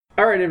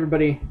All right,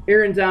 everybody.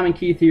 Aaron, Dom, and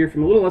Keith here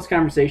from a Little Less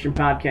Conversation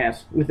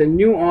podcast with a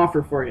new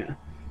offer for you.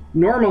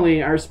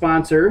 Normally, our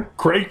sponsor,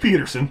 Craig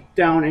Peterson,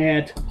 down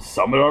at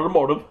Summit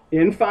Automotive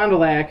in Fond du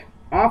Lac,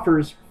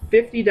 offers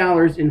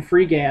 $50 in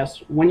free gas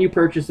when you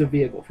purchase a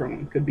vehicle from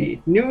them. Could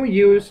be new,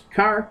 used,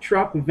 car,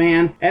 truck,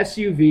 van,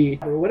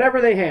 SUV, or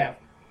whatever they have.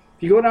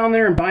 If you go down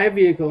there and buy a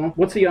vehicle,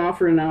 what's the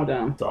offer now,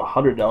 Dom? It's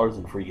 $100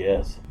 in free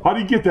gas. How do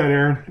you get that,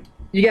 Aaron?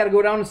 You got to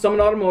go down to Summit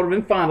Automotive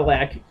in Fond du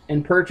Lac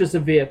and purchase a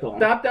vehicle.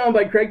 Stop down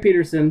by Craig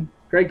Peterson.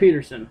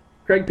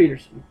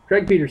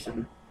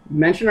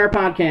 Mention our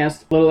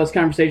podcast, Little Less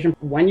Conversation,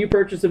 when you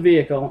purchase a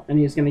vehicle, and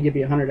he's going to give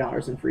you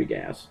 $100 in free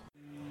gas.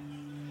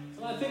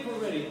 Well, I think we're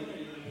ready.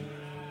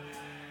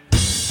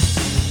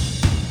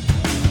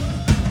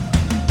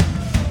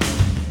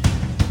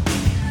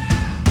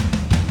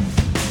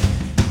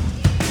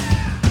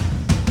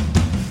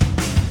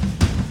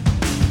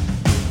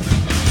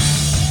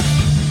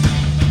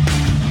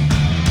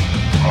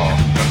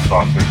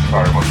 Sausage.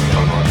 Sorry about that.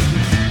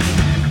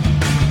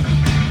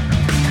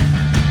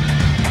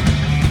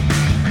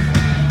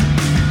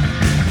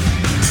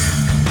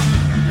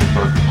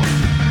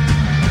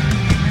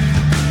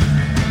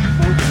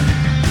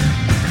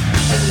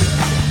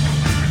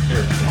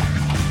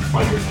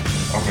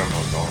 I'm gonna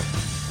know going.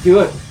 Do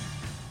it.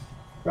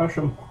 Rush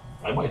them.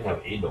 I might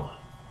have a on.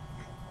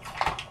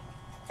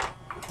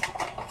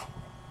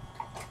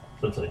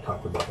 Since I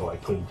talked about how I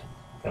couldn't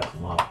pass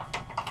them off.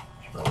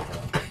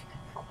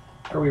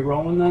 Are we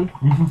rolling then?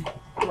 Mm-hmm.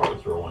 We're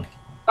always rolling.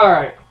 All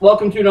right.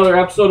 Welcome to another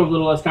episode of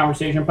Little Less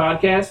Conversation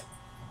podcast.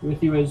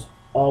 With you as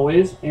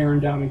always,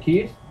 Aaron, Dom, and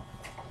Keith.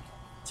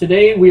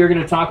 Today we are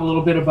going to talk a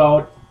little bit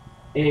about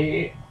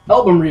a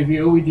album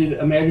review. We did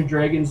Imagine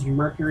Dragons'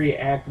 Mercury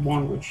Act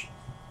 1, which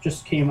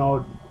just came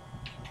out.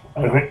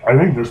 I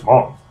think this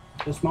month.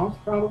 This month,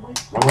 probably?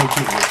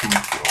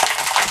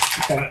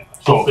 Okay.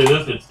 So I'll say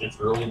this, it's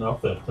early enough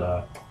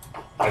that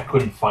I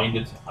couldn't find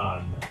it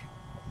on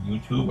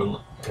YouTube, and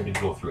I had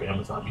to go through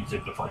Amazon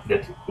Music to find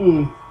it.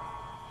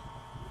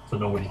 So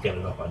nobody's got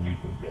it up on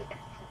YouTube yet.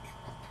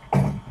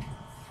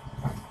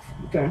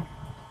 Okay.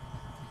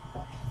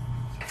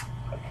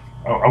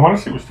 I want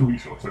to say it was 2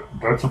 weeks ago. So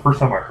that's the first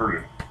time I heard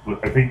it.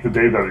 I think the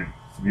day that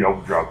the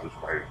album dropped is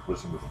when I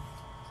listened to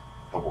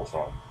a couple of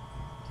songs.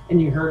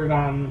 And you heard it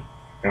on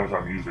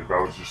Amazon Music.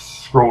 I was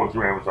just scrolling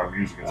through Amazon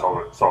Music and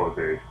saw that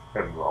they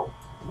had an album.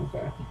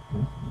 Okay.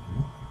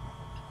 Mm-hmm.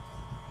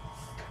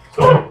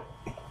 So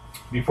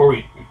before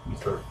we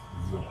start,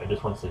 I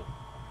just want to say,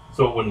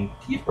 so when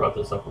Keith brought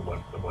this up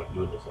about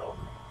doing this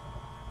album,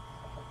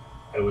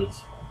 I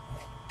was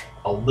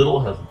a little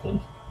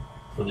hesitant,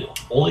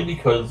 only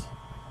because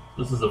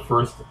this is the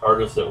first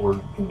artist that we're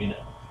doing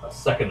a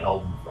second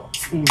album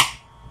from.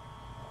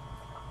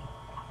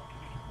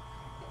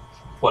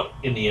 But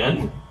in the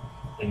end,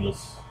 and you'll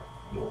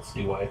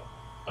see why,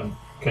 I'm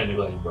kind of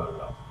glad you brought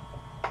it up.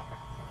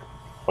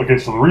 Okay,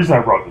 so the reason I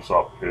brought this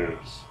up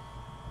is,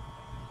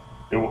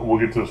 and we'll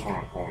get to this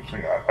when we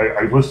sing.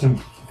 I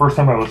listened, first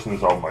time I listened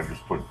to this album,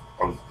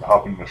 I was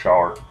hopping in the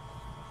shower,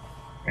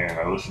 and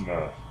I listened to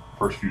the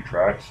first few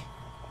tracks,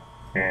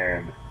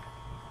 and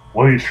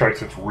one of these tracks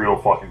that's real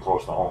fucking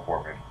close to home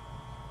for me,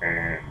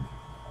 and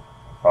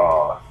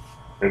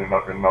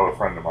another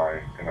friend of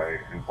mine, and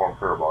I informed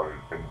her about it,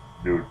 and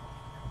dude,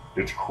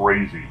 it's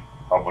crazy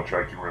how much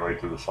I can relate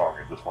to the song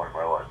at this point in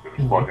my life.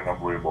 It's fucking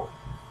unbelievable.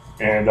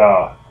 And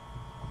I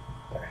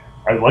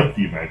like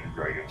the Imagine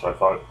Dragons, so I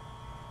thought,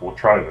 we'll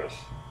try this.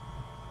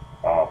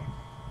 But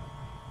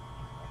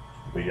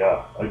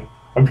yeah,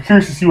 I'm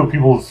curious to see what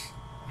people's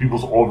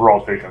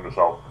overall take on this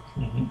album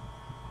is. Mm-hmm.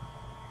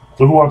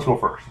 So who wants to go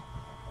first?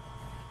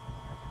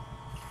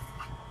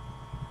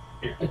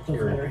 It doesn't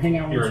matter. Hang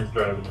on. Aaron's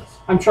driving this.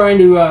 I'm trying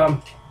to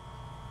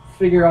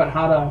figure out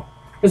how to...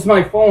 Because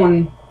my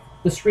phone,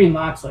 the screen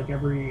locks like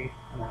every...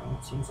 I don't know,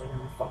 it seems like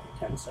every fucking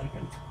 10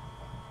 seconds.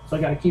 So I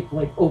got to keep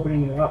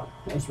opening it up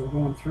as we're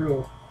going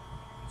through.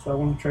 So I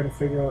want to try to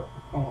figure out...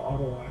 Oh,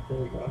 auto lock. There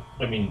we go.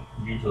 I mean,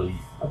 usually...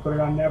 I put it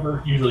on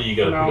never. Usually you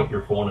gotta pick up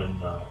your phone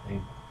and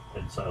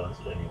silence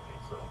it anyway,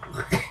 so...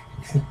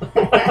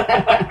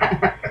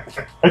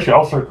 Actually,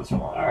 I'll start this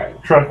one. All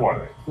right. Track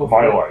 1,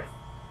 My Life.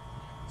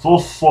 It's a little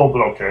slow,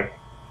 but okay.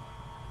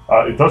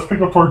 It does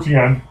pick up towards the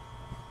end.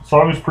 The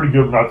song is pretty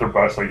good, but not their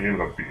best. I gave it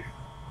a B.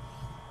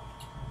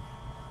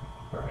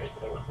 Alright,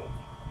 that went with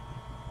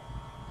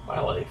My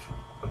Life.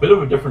 A bit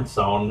of a different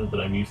sound than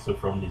I'm used to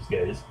from these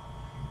guys.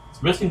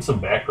 It's missing some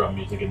background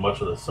music in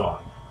much of the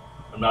song.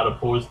 I'm not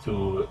opposed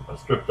to a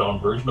stripped down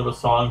version of a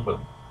song, but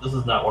this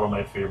is not one of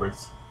my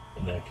favorites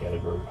in that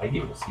category. I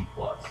give it a C+.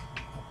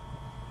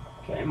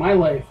 Okay, My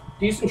Life.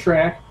 Decent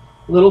track.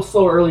 A little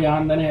slow early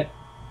on, then at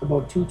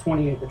about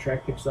 2:28 the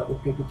track picks up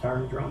with good guitar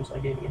and drums. I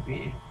gave it a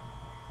B.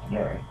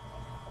 Alright.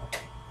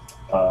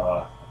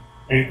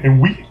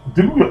 And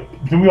didn't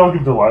we all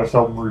give the last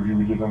album review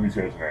we did on these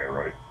guys an A,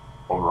 right?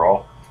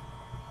 Overall?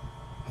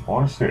 I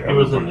want to say it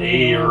was an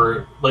A,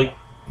 or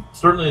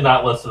certainly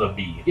not less than a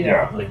B.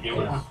 Yeah. It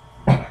was.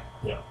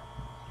 Yeah.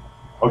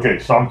 Okay,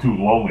 song 2,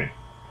 Lonely.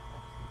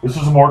 This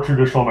is a more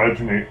traditional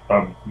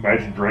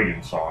Imagine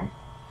Dragons song.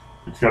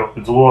 It's a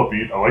little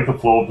upbeat. I like the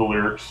flow of the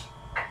lyrics.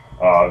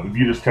 The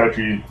beat is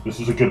catchy. This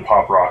is a good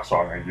pop rock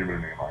song. I give it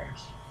an A-.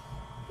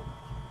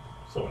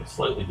 So I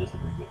slightly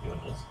disagree with you on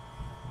this.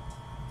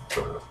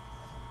 Sort of.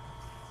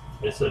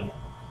 I said,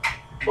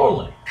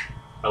 lonely.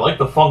 I like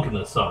the funk in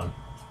this song.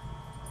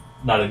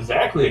 Not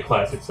exactly a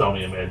classic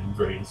sounding Imagine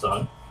Dragons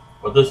song,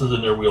 but this is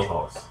in their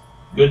wheelhouse.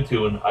 Good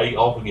tune. I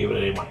also gave it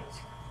an A-.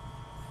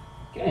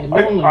 Okay,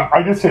 lonely.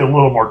 I did say a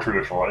little more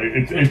traditional.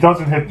 It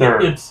doesn't hit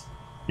their...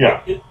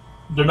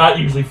 They're not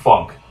usually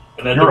funk.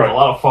 And there's right. a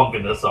lot of funk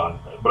in this song,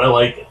 but I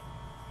like it.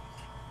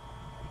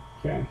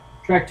 Okay.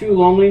 Track 2,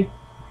 Lonely.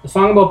 A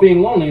song about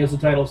being lonely, as the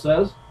title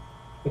says.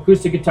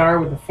 Acoustic guitar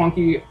with a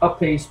funky,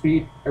 up-paced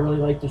beat. I really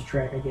like this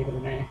track. I gave it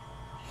an A.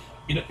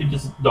 You know, it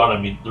just dawned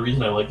on me, the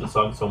reason I like this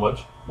song so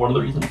much, one of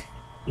the reasons,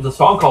 is a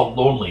song called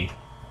Lonely.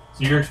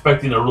 So you're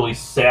expecting a really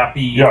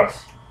sappy,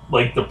 Yes.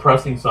 like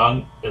depressing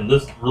song, and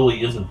this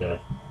really isn't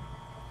that.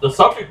 The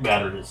subject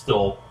matter is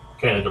still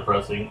kind of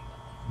depressing,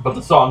 but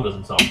the song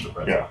doesn't sound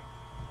depressing. Yeah.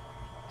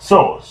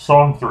 So,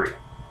 song 3.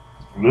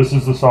 This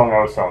is the song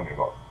I was telling you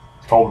about.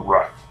 It's called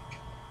Wrecked.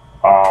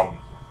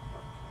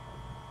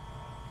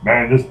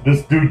 Man,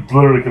 this dude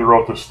literally could have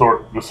wrote this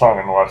song in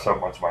the last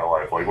 7 months of my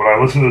life. Like, when I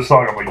listen to this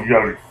song, I'm like, you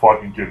gotta be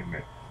fucking kidding me.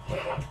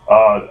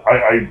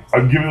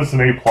 I'm giving this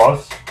an A+,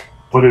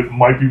 but it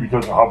might be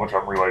because of how much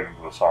I'm relating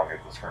to the song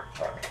at this current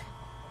time.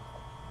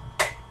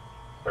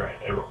 Alright,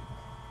 I wrote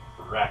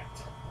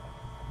Wrecked.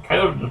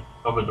 Kind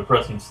of a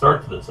depressing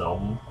start to this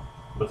album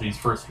with these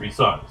first 3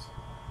 songs.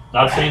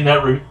 Not saying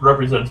that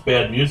represents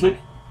bad music,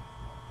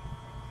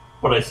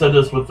 but I said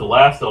this with the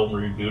last album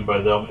reviewed by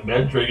them.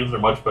 Imagine Dragons are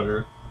much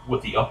better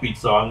with the upbeat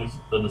songs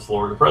than the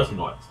slower, depressing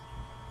ones.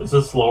 This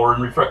is slower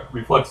and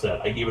reflects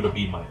that. I gave it a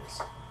B-.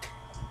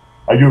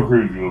 I do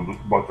agree with you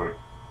about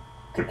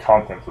the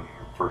content of the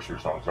first 3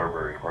 songs are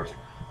very depressing.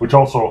 Which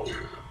also,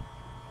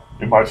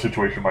 in my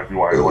situation, might be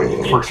why I like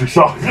the first 3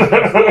 songs.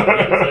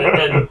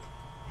 And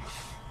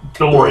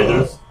don't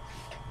worry,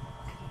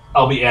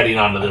 I'll be adding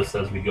on to this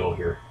as we go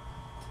here.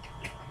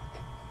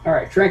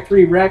 Alright, track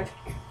 3, Wrecked.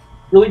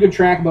 Really good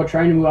track about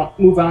trying to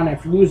move on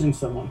after losing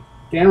someone.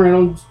 Dan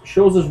Reynolds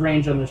shows his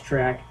range on this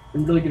track,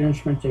 and really good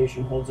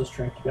instrumentation holds this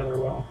track together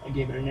well. I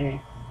gave it an A.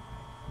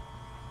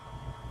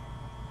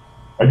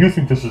 I do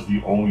think this is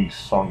the only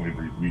song they've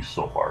released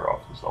so far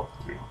off this album,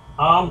 too.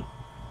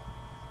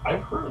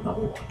 I've heard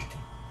another one.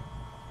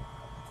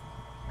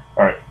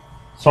 Alright,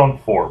 song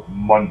 4,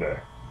 Monday.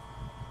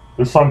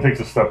 This song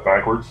takes a step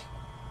backwards.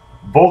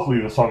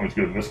 Vocally, the song is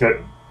good. And this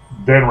guy,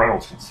 Dan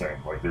Reynolds, can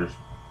sing. Like, there's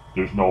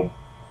no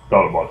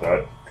doubt about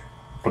that.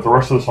 But the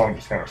rest of the song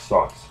just kind of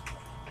sucks.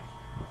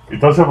 It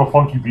does have a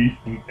funky beat,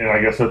 and I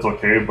guess that's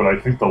okay, but I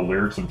think the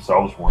lyrics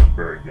themselves weren't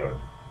very good.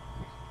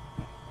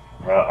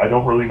 I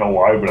don't really know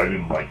why, but I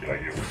didn't like it. I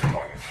gave it a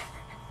minus.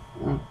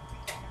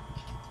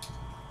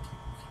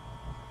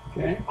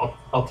 Okay.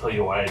 I'll tell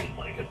you why I didn't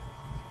like it.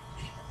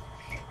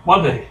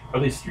 Monday. Are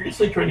they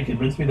seriously trying to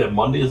convince me that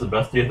Monday is the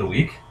best day of the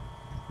week?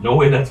 No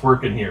way that's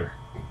working here.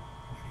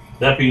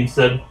 That being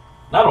said,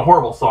 not a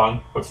horrible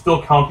song, but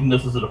still counting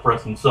this as a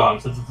depressing song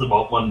since it's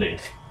about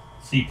Mondays.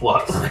 C+.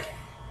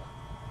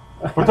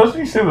 But doesn't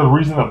he say the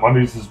reason that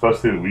Monday's his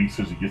best day of the week is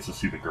because he gets to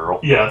see the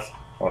girl? Yes.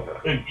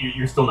 Okay.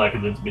 You're still not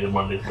convincing me that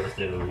Monday's the best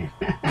day of the week.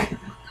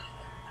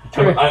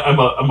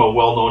 I'm a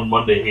well-known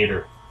Monday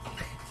hater.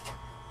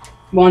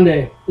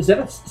 Monday. Is that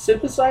a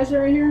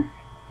synthesizer right here?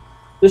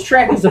 This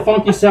track has a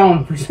funky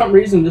sound. For some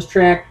reason, this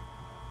track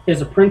has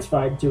a Prince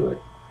vibe to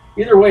it.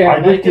 Either way, I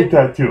did like get it.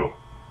 that too.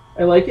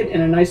 I like it,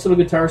 and a nice little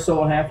guitar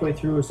solo halfway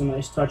through is a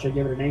nice touch. I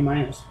give it an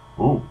A-.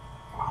 Ooh.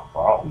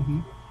 Wow.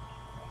 Mm-hmm.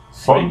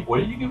 What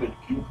did you give it?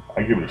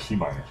 I give it a C-.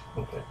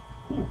 Okay.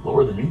 Ooh,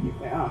 lower than you do.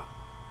 Yeah.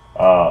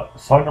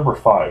 Song number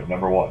 5,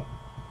 number 1.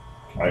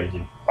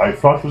 Amazing. I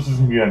thought this was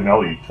going to be a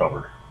Nelly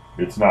cover.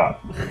 It's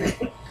not.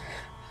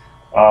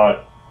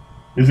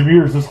 Is it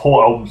because this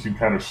whole album seemed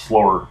kind of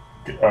slower,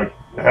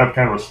 have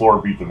kind of a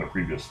slower beat than the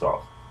previous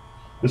stuff.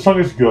 This song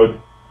is good,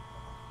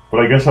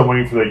 but I guess I'm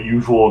waiting for that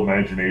usual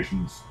Imagine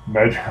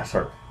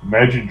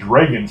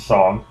Dragons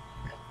song.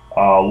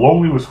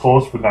 Lonely was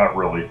close, but not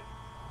really.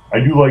 I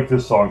do like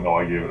this song, though.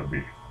 I gave it a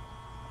B.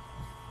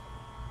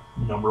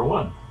 Number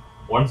 1.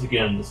 Once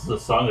again, this is a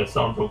song that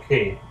sounds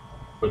okay,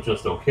 but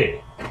just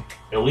okay.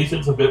 At least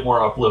it's a bit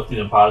more uplifting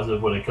and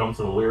positive when it comes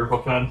to the lyrical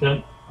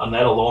content. On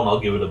that alone,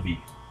 I'll give it a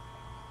B.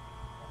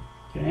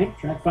 Okay,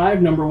 track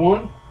 5, number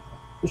 1.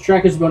 This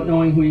track is about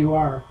knowing who you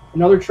are.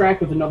 Another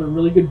track with another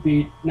really good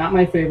beat. Not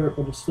my favorite,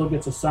 but it still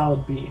gets a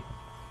solid B.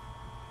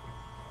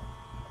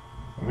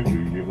 I think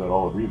we gave that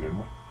all a B, didn't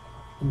we?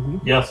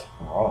 Mm-hmm. Yes.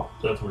 Wow.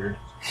 That's weird.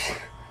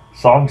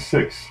 Song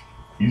 6,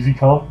 Easy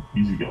Come,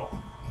 Easy Go.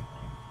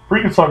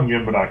 Pretty good song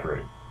again, but not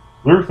great.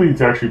 Lyrically,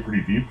 it's actually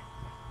pretty deep.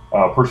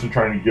 A person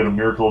trying to get a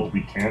miracle to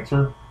beat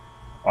cancer.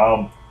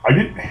 I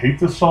didn't hate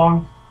this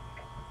song,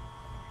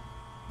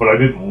 but I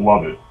didn't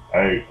love it.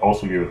 I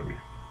also gave it a B.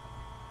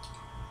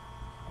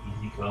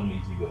 Easy come,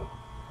 easy go.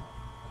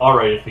 all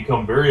right, it's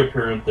become very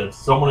apparent that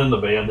someone in the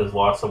band has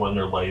lost someone in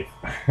their life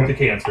to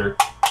cancer,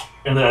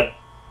 and that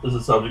is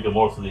the subject of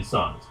most of these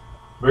songs.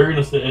 Very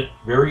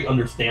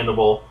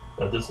understandable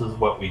that this is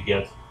what we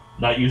get.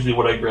 Not usually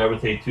what I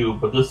gravitate to,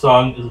 but this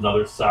song is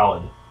another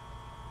solid.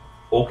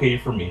 Okay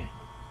for me.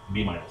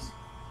 B-.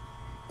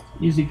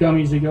 Easy come,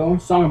 easy go.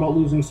 Song about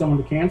losing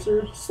someone to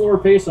cancer. Slower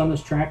pace on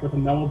this track with a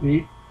mellow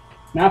beat.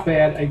 Not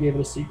bad. I gave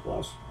it a C+.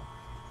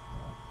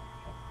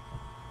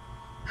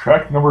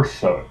 Track number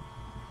 7,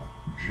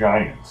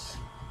 Giants.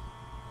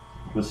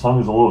 This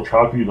song is a little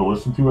choppy to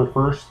listen to at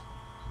first.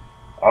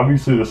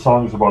 Obviously, the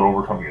song is about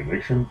overcoming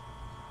addiction.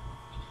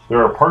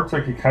 There are parts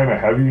that get kind of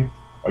heavy.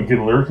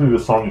 Again, lyrically, the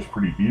song is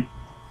pretty deep.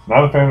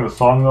 Not a fan of the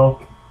song,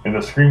 though, and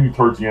the screaming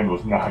towards the end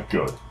was not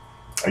good.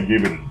 I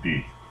gave it a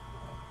D.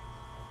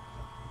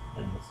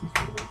 And this is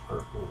really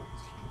purple.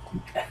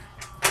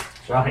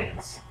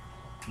 Giants.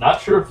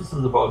 Not sure if this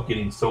is about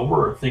getting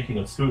sober or thinking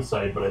of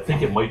suicide, but I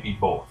think it might be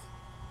both.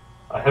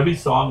 A heavy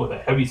song with a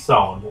heavy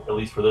sound, at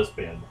least for this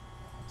band.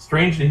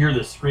 Strange to hear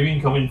the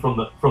screaming coming from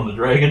the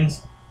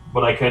Dragons,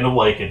 but I kind of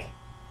like it.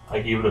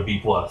 I gave it a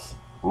B+.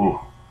 Ooh.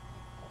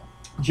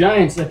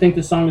 Giants, I think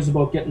the song is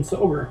about getting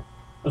sober.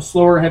 A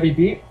slower, heavy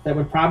beat that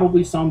would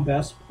probably sound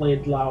best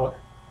played loud.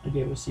 I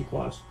gave it a C+.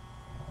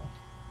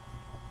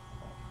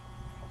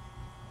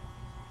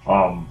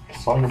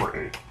 Song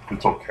number 8,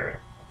 It's Okay.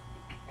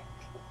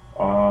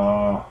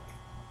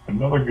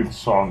 Another good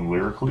song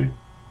lyrically.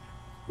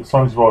 The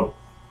song's about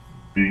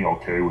being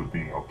okay with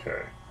being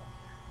okay.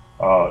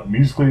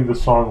 Musically,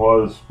 this song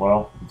was,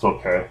 well, it's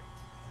okay.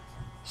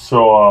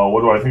 So,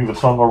 what do I think of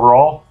the song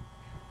overall?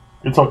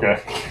 It's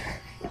okay.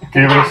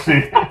 Gave it a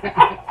C.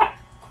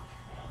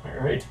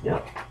 Alright,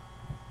 yeah.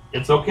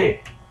 It's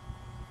okay.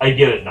 I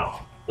get it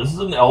now. This is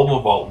an album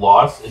about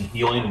loss and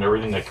healing and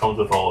everything that comes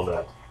with all of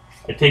that.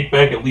 I take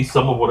back at least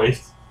some of what I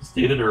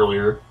stated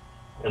earlier,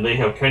 and they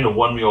have kind of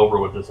won me over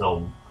with this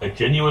album. I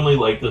genuinely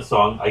like this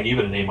song. I gave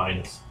it an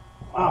A-.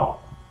 Wow.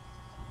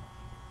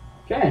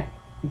 Okay.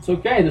 It's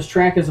okay. This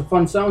track has a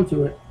fun sound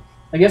to it.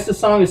 I guess the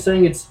song is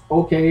saying it's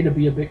okay to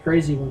be a bit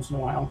crazy once in a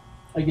while.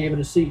 I gave it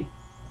a C.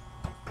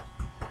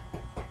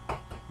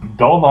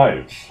 Dull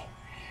Knives.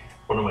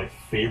 One of my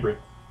favorite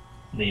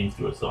names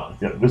to a song.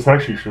 Yeah, this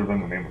actually should have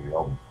been the name of the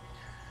album.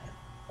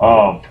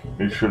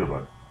 It should have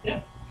been.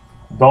 Yeah.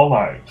 Dull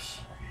Knives.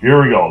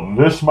 Here we go.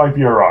 This might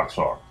be a rock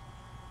song.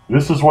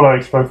 This is what I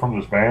expect from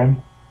this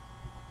band.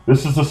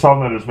 This is the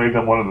song that has made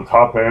them one of the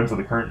top bands of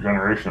the current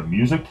generation of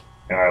music,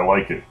 and I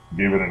like it.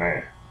 Gave it an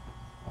A.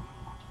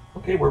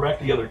 Okay, we're back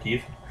together,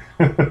 Keith.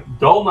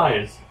 Dull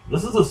Knives.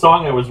 This is a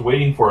song I was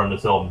waiting for on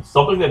this album.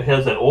 Something that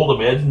has that old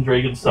Imagine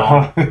Dragons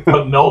sound,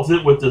 but melds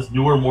it with this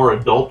newer, more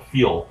adult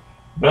feel.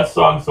 Best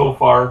song so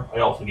far. I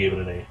also gave it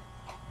an A.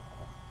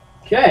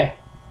 Okay.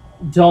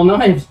 Dull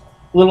Knives.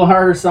 A little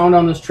harder sound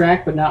on this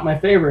track, but not my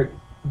favorite.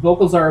 The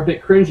vocals are a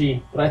bit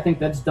cringy, but I think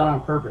that's done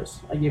on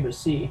purpose. I gave it a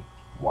C.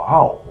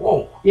 Wow.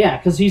 Whoa. Yeah,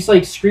 because he's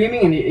like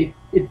screaming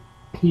and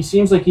he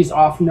seems like he's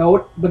off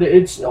note, but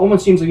it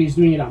almost seems like he's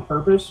doing it on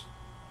purpose.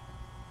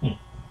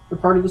 For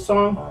part of the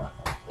song.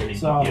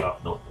 The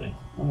off note thing.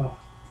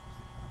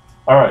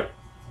 Alright,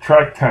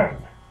 track 10,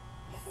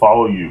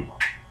 Follow You.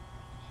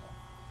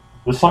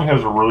 This song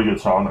has a really good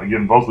sound.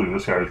 Again, vocally,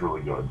 this guy is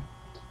really good.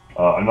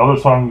 Another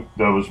song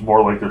that was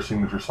more like their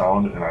signature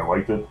sound, and I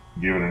liked it,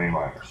 gave it an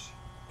A-.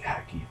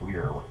 God, Keith, we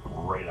are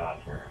right on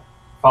here.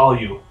 Follow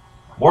You.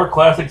 More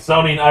classic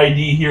sounding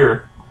ID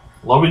here.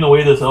 Loving the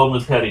way this album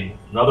is heading.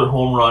 Another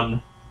home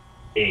run,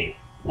 A.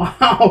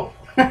 Wow.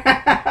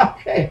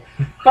 Okay.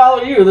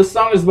 Follow You. This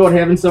song is about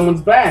having someone's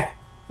back.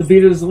 The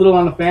beat is a little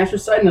on the faster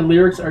side, and the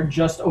lyrics are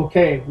just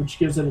okay, which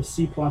gives it a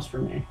C+ for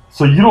me.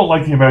 So you don't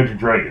like the Imagine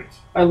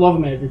Dragons? I love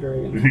Imagine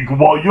Dragons.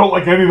 Well, you don't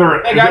like any of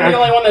their... Like, I'm the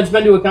only one that's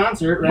been to a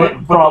concert,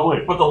 right?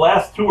 Probably. But the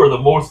last two are the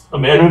most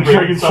Imagine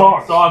Dragons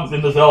songs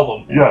in this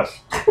album. Yes.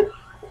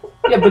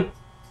 Yeah, but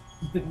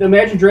the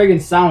Imagine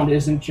Dragons sound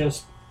isn't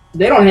just...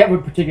 They don't have a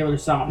particular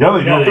sound. Yeah,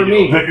 they do. Yeah, For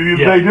me.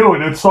 They do,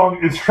 and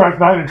it's track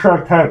 9 and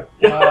track 10.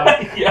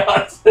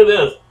 Yes, it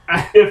is.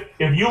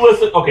 If you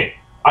listen... Okay,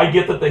 I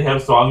get that they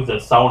have songs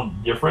that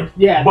sound different.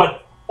 Yeah.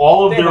 But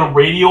all of their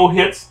radio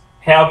hits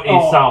have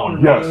a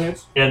sound.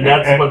 Yes. And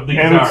that's what these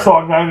and are. it's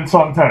song 9 and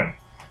song 10.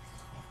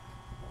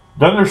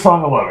 Then there's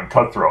song 11,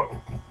 Cutthroat.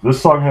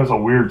 This song has a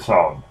weird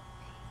sound.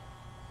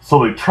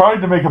 So they tried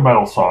to make a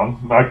metal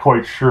song. Not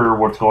quite sure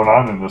what's going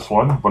on in this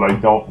one, but I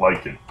don't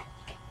like it.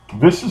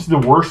 This is the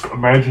worst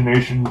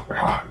Imagine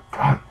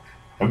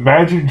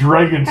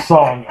Dragons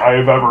song I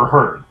have ever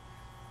heard.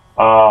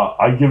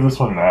 I give this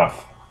one an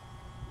F.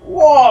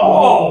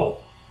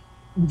 Whoa!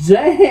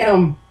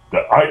 Damn!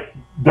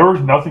 There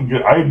was nothing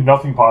good. I had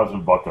nothing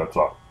positive about that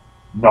song.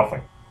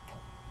 Nothing.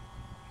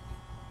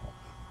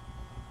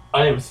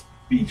 I am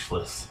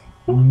speechless.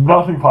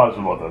 Nothing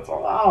positive about that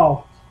song.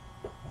 Wow.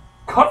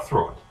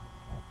 Cutthroat.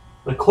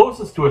 The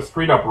closest to a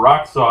straight-up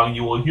rock song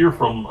you will hear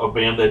from a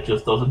band that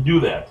just doesn't do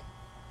that.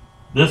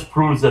 This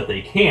proves that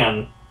they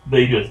can,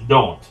 they just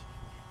don't.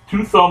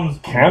 2 thumbs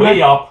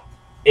way up,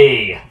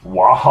 A.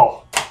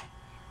 Wow.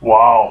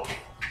 Wow.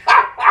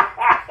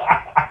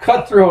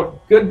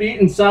 Cutthroat, good beat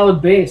and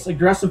solid bass.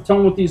 Aggressive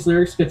tone with these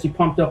lyrics gets you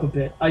pumped up a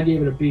bit. I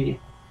gave it a B.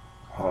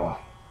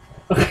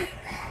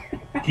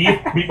 Keith,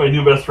 meet my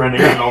new best friend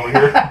Aaron over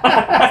here.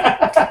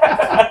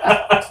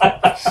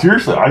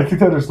 Seriously, I think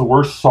that is the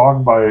worst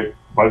song by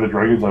the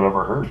Dragons I've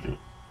ever heard, dude.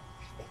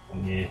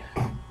 Yeah.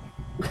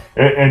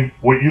 And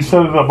what you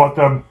said about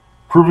them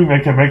proving they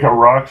can make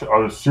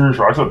a serious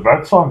rock song,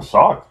 that song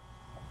sucked.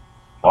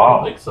 I Wow.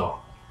 don't think so.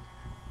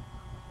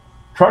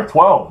 Track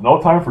 12,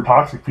 No Time for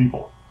Toxic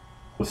People.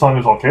 The song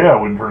is okay, I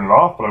wouldn't turn it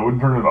off, but I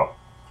wouldn't turn it up.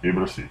 Gave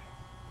it a C.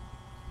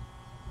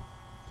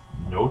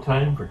 No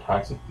Time for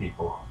Toxic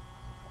People.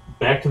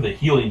 Back to the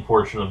healing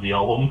portion of the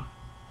album.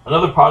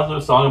 Another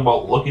positive song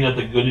about looking at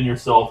the good in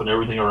yourself and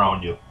everything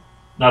around you.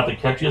 Not the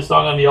catchiest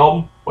song on the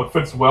album, but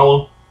fits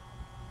well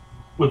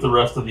with the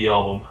rest of the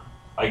album.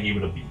 I gave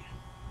it a B.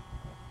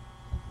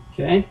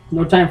 Okay,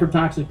 No Time for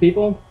Toxic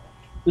People.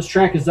 This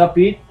track is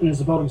upbeat and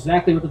is about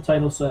exactly what the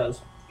title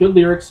says. Good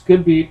lyrics,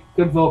 good beat,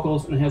 good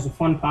vocals, and it has a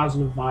fun,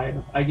 positive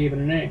vibe. I gave it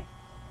an A.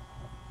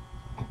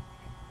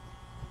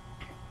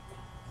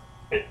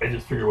 I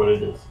just figured what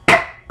it is.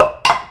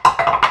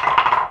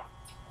 That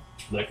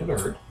could have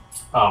hurt.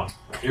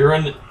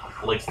 Aaron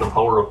likes the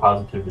power of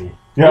positivity.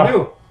 Yeah. I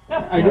do.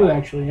 Yeah. I do,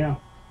 actually, yeah.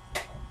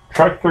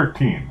 Track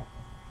 13,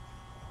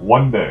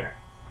 One Day.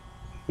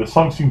 This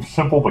song seems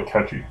simple but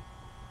catchy.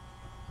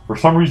 For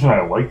some reason,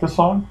 I like the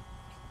song.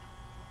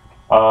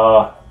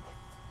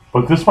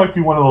 But this might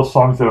be one of those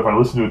songs that if I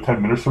listen to it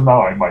 10 minutes from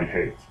now, I might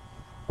hate.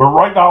 But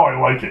right now, I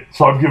like it,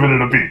 so I'm giving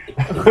it a B.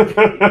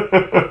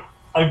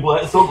 I'm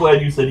so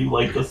glad you said you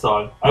liked this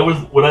song.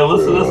 When I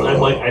listen to this,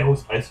 I'm like,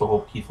 I so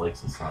hope Keith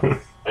likes this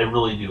song. I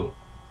really do,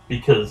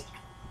 because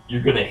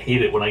you're gonna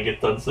hate it when I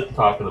get done sitting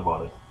talking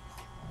about it.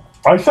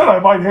 I said I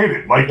might hate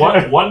it. Like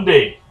One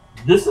day,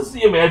 this is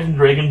the Imagine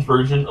Dragons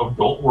version of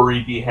 "Don't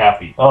Worry, Be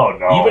Happy." Oh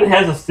no! Even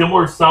has a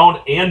similar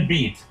sound and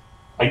beat.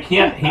 I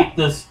can't hate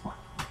this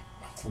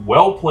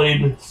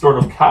well-played sort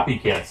of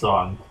copycat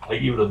song. I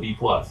give it a B+.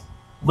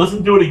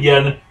 Listen to it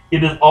again.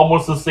 It is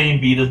almost the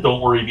same beat as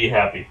 "Don't Worry, Be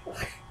Happy."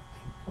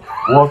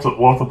 We'll have to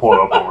pull it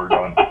up when we're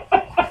done.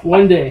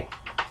 One Day.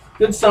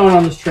 Good sound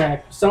on this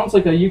track. Sounds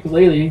like a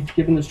ukulele,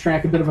 giving this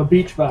track a bit of a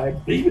beach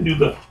vibe. They even do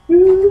the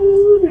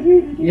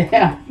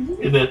Yeah.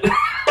 in it.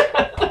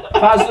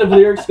 Positive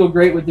lyrics go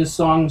great with this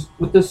song's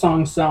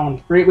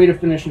sound. Great way to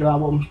finish an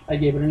album. I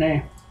gave it an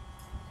A.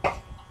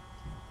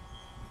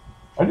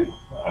 I don't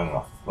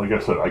know. Like I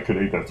said, I could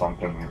hate that song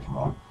 10 minutes from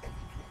now.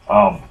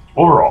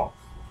 Overall,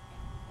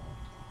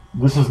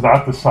 this is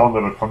not the sound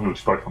that I've come to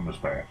expect from this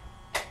band.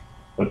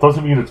 That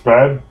doesn't mean it's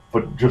bad,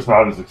 but just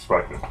not as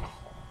expected.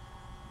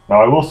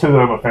 Now, I will say that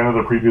I'm a fan of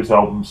their previous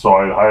albums, so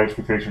I had high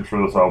expectations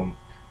for this album.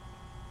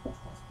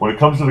 When it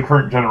comes to the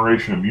current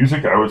generation of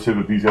music, I would say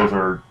that these guys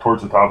are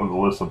towards the top of the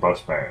list of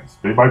best bands.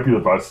 They might be the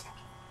best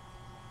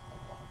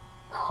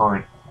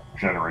current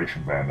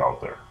generation band out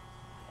there.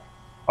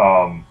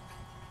 But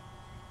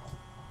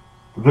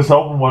this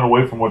album went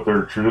away from what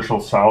their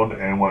traditional sound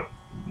and went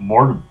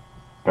more to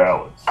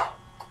ballads.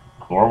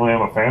 Normally,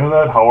 I'm a fan of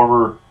that.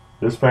 However,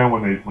 this band,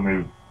 when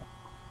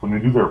they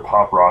do their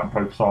pop rock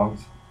type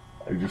songs,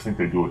 I just think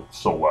they do it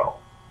so well.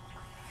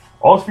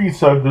 All this being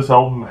said, this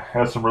album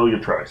has some really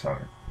good tracks on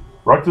it.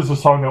 Wrecked is a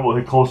song that will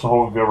hit close to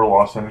home if you ever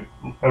lost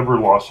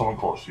someone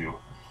close to you.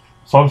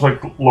 Songs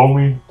like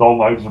Lonely, Dull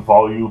Knives, and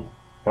Follow You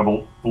have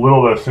a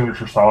little of that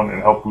signature sound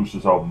and help boost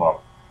this album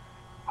up.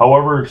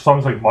 However,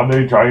 songs like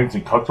Monday, Giants,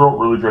 and Cutthroat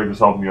really drag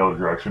this album the other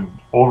direction.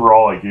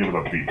 Overall, I gave it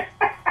a B.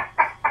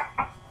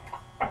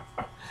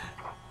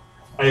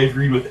 I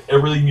agreed with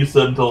everything you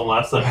said until the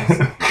last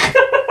sentence.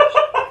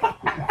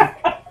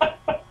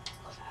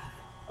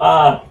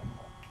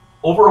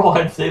 Overall,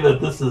 I'd say that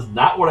this is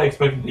not what I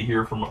expected to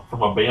hear from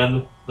a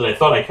band that I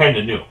thought I kind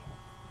of knew.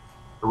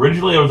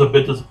 Originally, I was a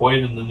bit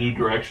disappointed in the new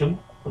direction,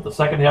 but the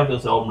second half of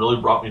this album really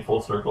brought me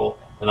full circle,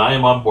 and I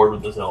am on board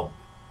with this album.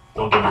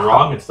 Don't get me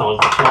wrong, it still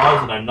has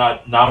flaws, and I'm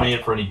not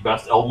nominated for any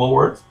Best Album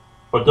Awards,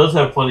 but it does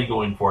have plenty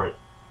going for it.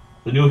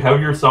 The new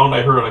heavier sound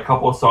I heard on a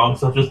couple of songs,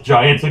 such as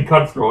Giants and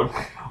Cutthroat,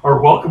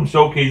 are welcome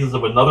showcases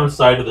of another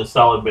side of this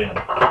solid band.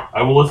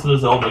 I will listen to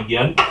this album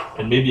again,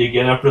 and maybe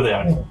again after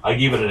that. I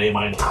gave it an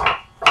A-.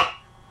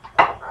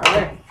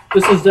 Alright.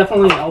 This is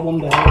definitely an album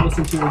that I will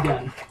listen to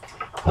again.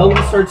 Album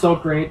starts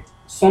out great,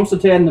 slumps a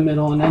tad in the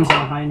middle, and ends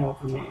on a high note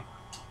for me.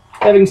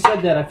 Having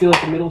said that, I feel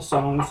like the middle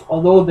songs,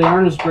 although they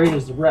aren't as great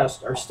as the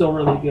rest, are still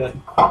really good.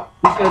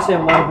 These guys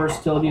have a lot of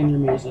versatility in their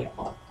music.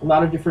 A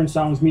lot of different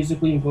songs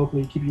musically and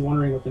vocally keep you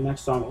wondering what the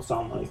next song will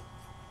sound like.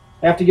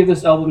 I have to give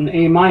this album an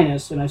A-,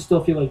 and I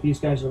still feel like these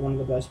guys are one of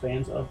the best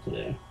bands of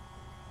today.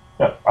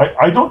 Yeah,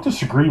 I don't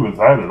disagree with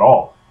that at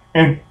all.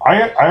 And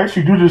I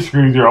actually do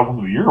disagree with your Album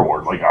of the Year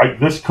award. Like,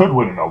 this could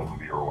win an Album of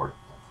the Year award.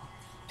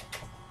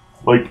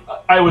 Like,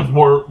 I was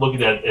more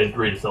looking at it as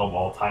greatest album of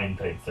all time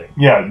type thing.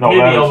 yeah, no,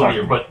 Maybe that is album of not the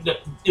year, but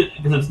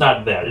because it's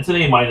not that. It's an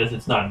A-,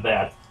 it's not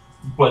that.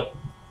 But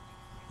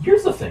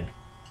here's the thing,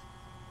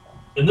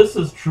 and this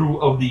is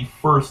true of the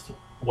first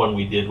one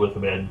we did with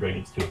Imagine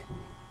Dragons too.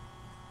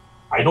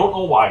 I don't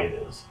know why it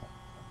is,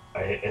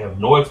 I have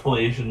no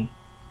explanation,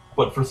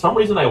 but for some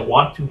reason I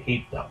want to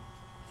hate them,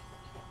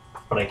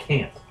 but I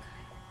can't.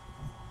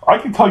 I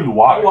can tell you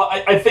why. Well,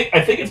 I think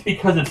it's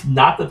because it's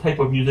not the type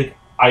of music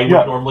I would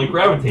normally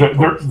gravitate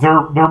towards.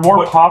 They're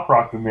more pop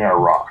rock than they are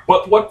rock.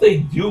 But what they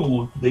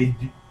do,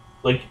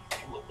 like,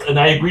 and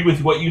I agree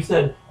with what you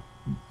said.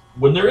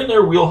 When they're in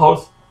their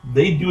wheelhouse,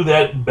 they do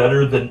that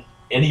better than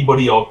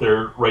anybody out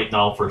there right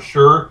now, for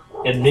sure,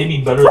 and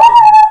maybe better than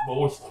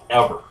most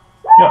ever.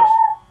 Yes.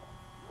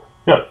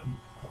 Yeah.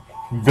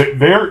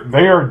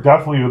 They are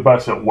definitely the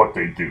best at what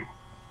they do,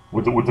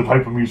 with the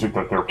type of music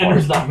that they're playing. And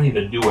there's not many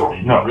that do what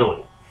they do,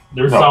 really.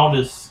 Their No. sound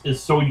is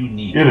so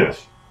unique. It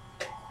is.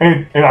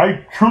 And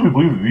I truly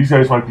believe that these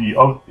guys might be,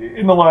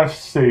 in the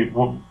last, say,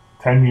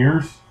 10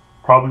 years,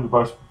 probably the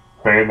best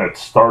band that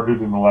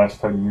started in the last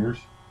 10 years,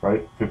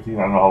 right? 15,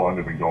 I don't know how long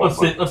they've been going.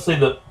 Let's say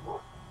that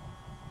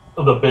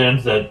of the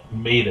bands that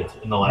made it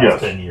in the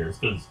last 10 years,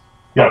 because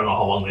I don't know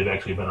how long they've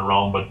actually been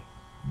around, but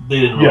they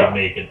didn't really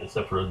make it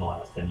except for in the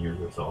last 10 years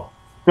or so.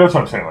 That's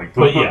what I'm saying. Like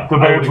the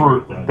bands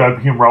that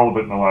became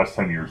relevant in the last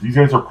 10 years, these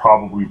guys are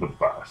probably the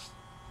best.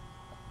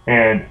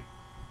 And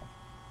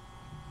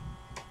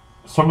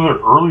some of their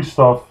early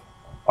stuff,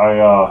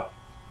 that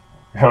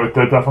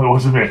definitely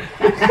wasn't me.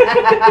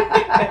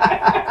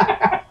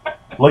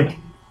 Like,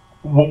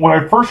 when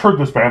I first heard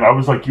this band, I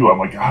was like you. I'm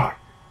like, I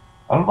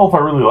don't know if I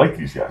really like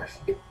these guys.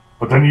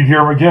 But then you'd hear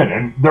them again.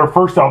 And their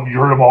first album, you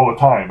heard them all the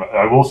time.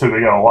 I will say they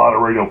got a lot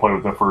of radio play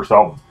with their first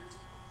album.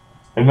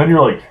 And then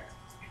you're like,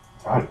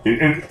 God,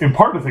 and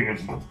part of the thing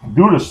is,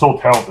 dude is so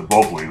talented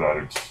vocally that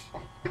it's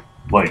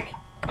like...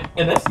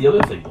 And that's the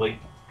other thing. Like,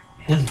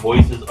 his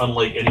voice is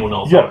unlike anyone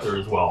else out there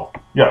as well.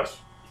 Yes.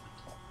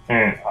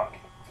 And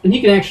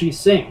he can actually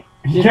sing.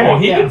 He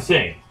can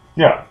sing.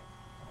 Yeah.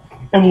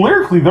 And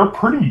lyrically, they're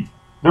pretty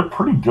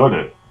good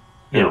at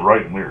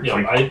writing lyrics.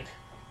 Yeah, like,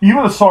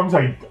 even the songs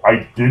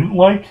I didn't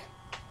like,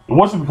 it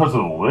wasn't because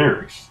of the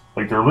lyrics.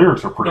 Like, their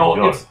lyrics are pretty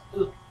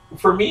good.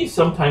 For me,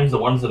 sometimes the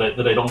ones that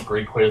I don't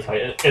grade quite as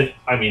high, and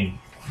I mean,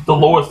 the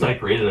lowest I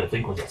graded, I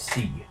think, was a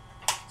C.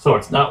 So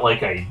it's not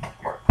like I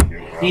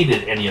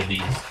hated any of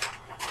these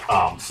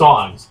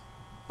songs.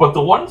 But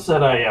the ones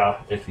that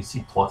actually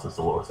C plus is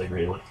the lowest I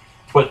graded.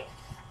 But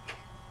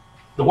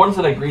the ones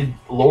that I grade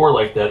lower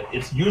like that,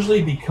 it's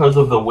usually because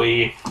of the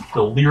way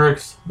the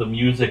lyrics, the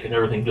music, and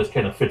everything just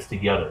kind of fits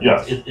together.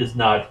 Yes. It is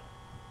not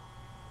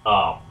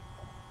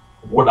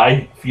what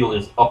I feel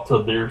is up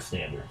to their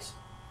standards.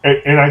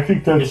 And I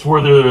think that's... It's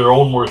where they're their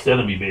own worst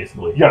enemy,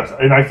 basically. Yes,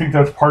 and I think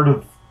that's part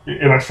of...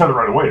 And I said it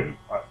right away.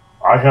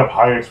 I have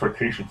high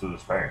expectations of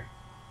this band.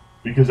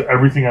 Because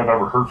everything I've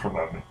ever heard from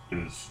them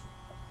is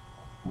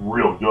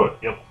real good.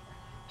 Yep.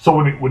 So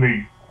when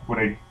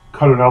they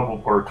cut an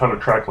album or cut a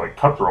track like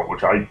Cutthroat,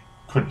 which I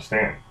couldn't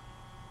stand.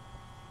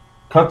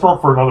 Cutthroat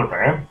for another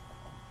band,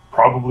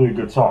 probably a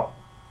good song.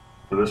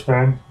 For this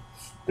band,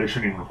 they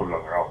shouldn't even put it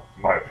on their album,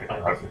 in my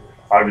opinion.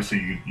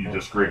 Obviously, you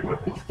disagree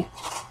with me.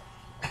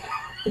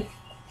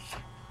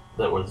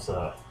 That was...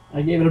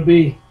 I gave it a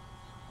B.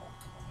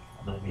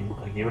 I mean,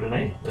 I gave it an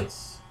A.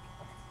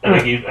 And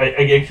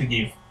I actually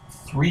gave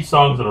 3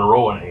 songs in a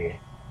row an A.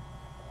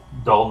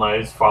 Dull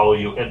Knives, Follow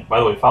You, and by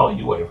the way, Follow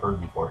You I've heard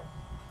before.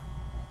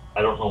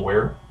 I don't know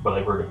where, but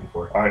I've heard it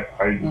before. I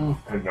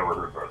had never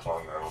heard that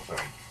song, I don't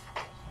think.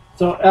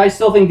 So I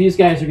still think these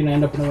guys are going to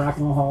end up in the Rock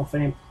and Roll Hall of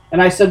Fame.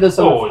 And I said this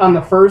on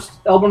the first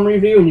album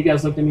review, and you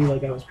guys looked at me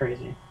like I was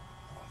crazy.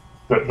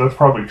 That's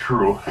probably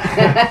true.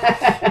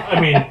 I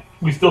mean,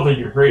 we still think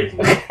you're crazy.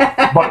 But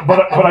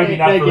I mean,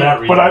 not for that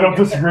reason. But I don't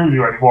disagree with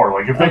you anymore.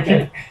 Like, if they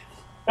keep...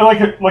 And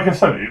like I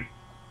said,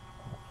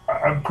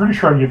 I'm pretty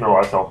sure I gave their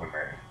last album in May.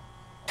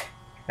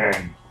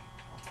 And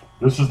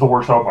this is the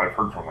worst album I've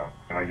heard from them,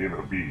 and I gave it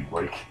a B.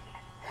 Like,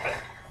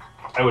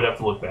 I would have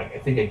to look back. I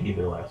think I gave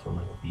their last one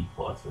like a B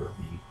plus or a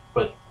B.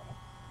 But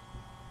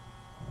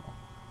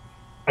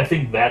I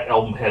think that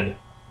album had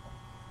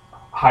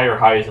higher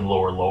highs and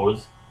lower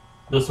lows.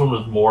 This one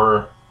was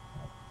more,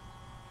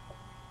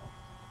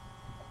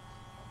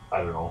 I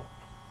don't know,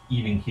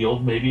 even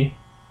keeled maybe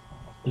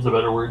is a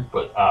better word.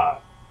 But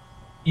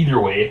either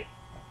way,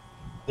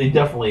 they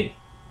definitely,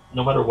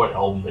 no matter what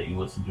album that you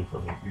listen to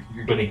from them,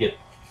 you're going to get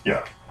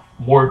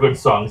more good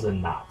songs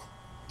than not.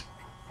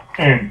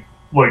 And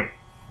like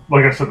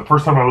I said, the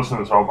first time I listened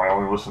to this album, I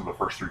only listened to the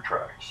first 3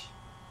 tracks.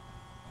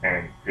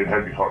 And it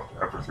had me hooked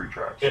after 3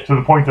 tracks. To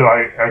the point that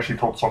I actually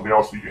told somebody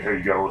else that, hey,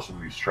 you got to listen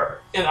to these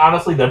tracks. And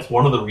honestly, that's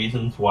one of the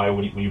reasons why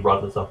when you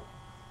brought this up,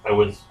 I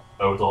was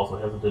also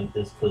hesitant,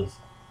 is because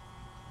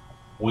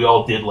we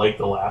all did like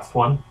the last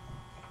one.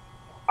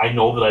 I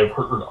know that I've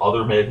heard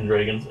other Imagine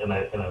Dragons, and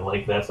I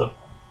like that stuff.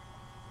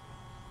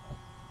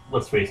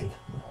 Let's face it,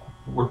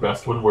 we're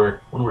best when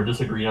we're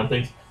disagreeing on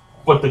things.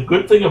 But the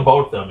good thing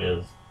about them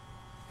is,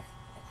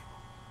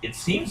 it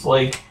seems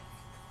like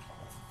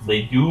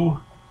they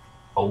do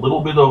a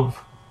little bit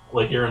of,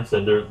 like Aaron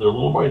said, they're a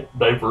little more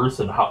diverse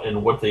in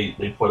what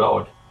they put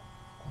out.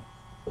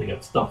 They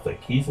got stuff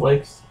that Keith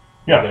likes.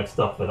 Yeah. They got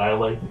stuff that I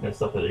like. They got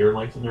stuff that Aaron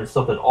likes, and there's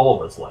stuff that all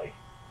of us like.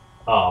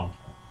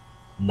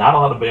 not a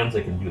lot of bands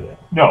that can do that.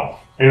 No,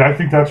 and I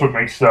think that's what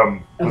makes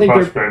them I the think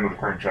best band of the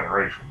current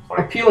generation. Like,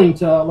 appealing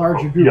to a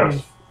larger group yes.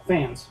 of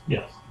fans.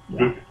 Yes.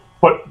 Yeah.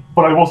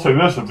 But I will say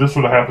this: if this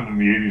would have happened in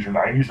the '80s or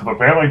 '90s, if a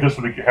band like this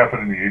would have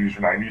happened in the '80s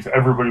or '90s,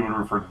 everybody would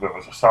refer to them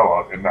as a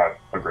sellout and not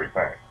a great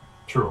band.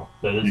 True.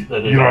 That is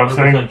You know what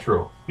I'm 100% saying?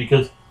 true.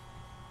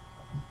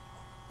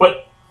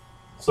 But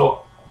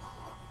so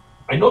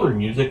I know their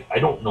music. I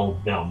don't know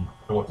them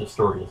and what the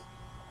story is.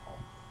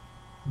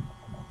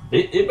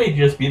 It may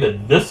just be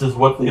that this is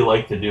what they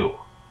like to do.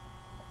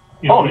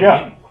 You know Oh what yeah,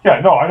 I mean? yeah.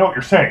 No, I know what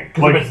you're saying.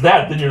 Because if it's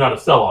that, then you're not a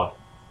sellout.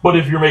 But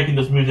if you're making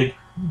this music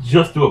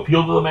just to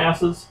appeal to the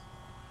masses,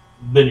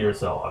 then you're a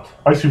sellout.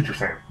 I see what you're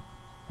saying.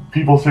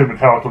 People say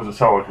Metallica was a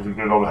sellout because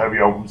they did all the heavy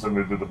albums and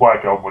they did the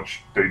Black Album,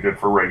 which they did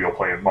for radio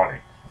play and money.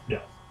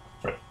 Yeah.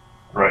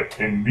 Right.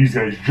 And these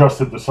guys just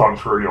did the songs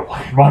for radio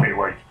play and money,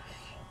 like,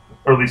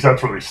 or at least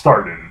that's where they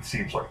started. It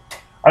seems like.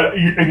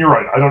 And you're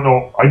right. I don't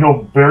know. I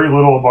know very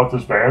little about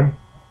this band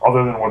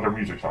other than what their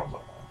music sounds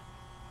like.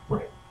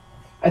 Right.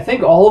 I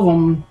think all of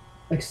them,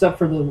 except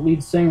for the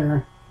lead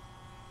singer,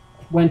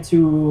 went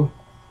to.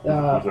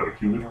 Was that a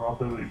cube in your mouth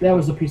there? That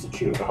was a piece of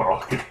chew.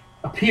 Oh, okay.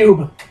 A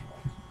pube.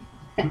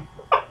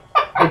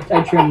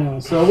 I trimmed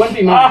those, so it wouldn't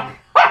be mine.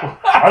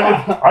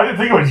 I didn't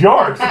think it was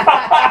yours.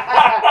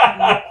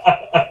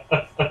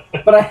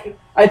 But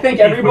I think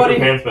everybody.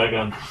 Put your pants back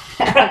on.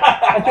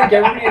 I think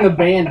everybody in the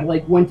band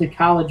like went to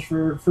college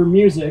for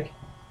music,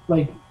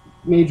 like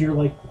major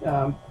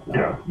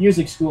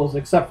music schools,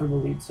 except for the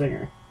lead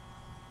singer.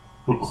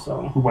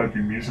 So Who might be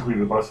musically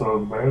the best out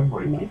of the band?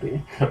 Like, it might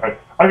be.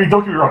 I mean,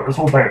 don't get me wrong. This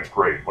whole band's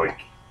great.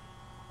 Like,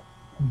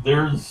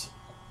 They're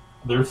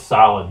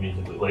solid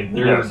musically. Like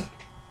yes.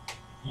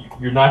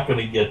 You're not going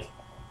to get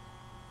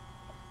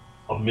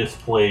a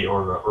misplay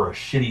or a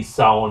shitty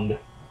sound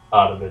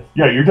out of it.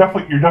 Yeah, you're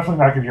definitely not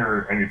gonna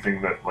hear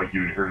anything that like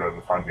you would hear on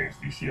the Fontaines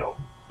DC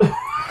album.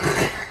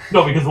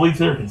 No, because the lead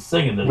singer can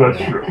sing in this. That's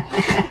band. true.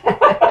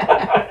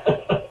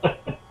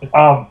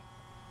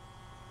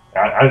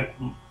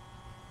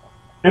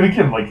 And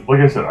again, like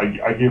I said,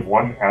 I gave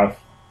one F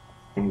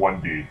and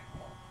one D.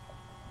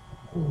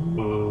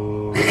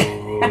 Ooh.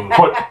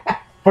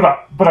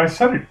 But I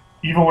said it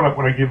even when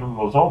I gave them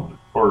those albums,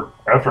 or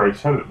after I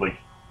said it, like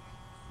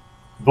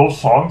those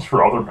songs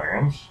for other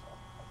bands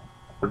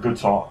are good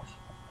songs.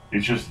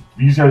 It's just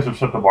these guys have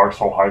set the bar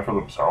so high for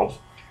themselves,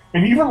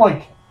 and even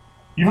like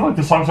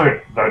the songs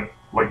that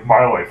like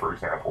My Life, for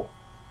example,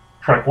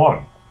 track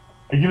 1,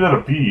 I give that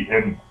a B,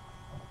 and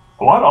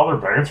a lot of other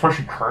bands,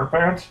 especially current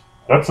bands,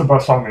 that's the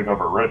best song they've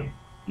ever written.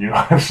 You know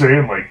what I'm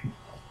saying? Like,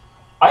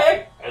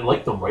 I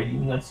like the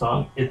writing in that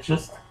song. It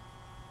just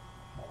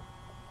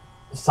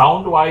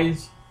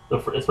sound-wise,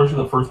 especially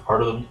the first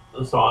part of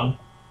the song,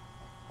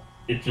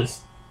 it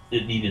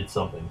needed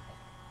something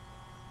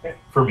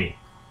for me.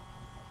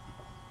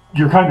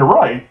 you're kind of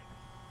right.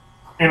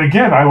 And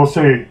again, I will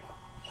say,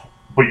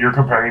 but you're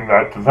comparing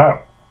that to them.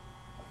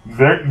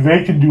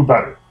 They can do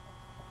better.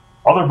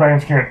 Other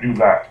bands can't do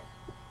that.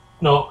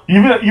 No,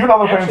 Even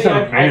other bands that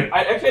have made it.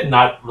 I actually am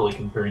not really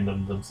comparing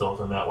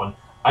themselves on that one.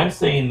 I'm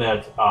saying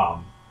that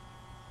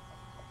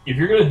if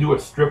you're going to do a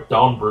stripped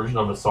down version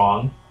of a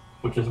song,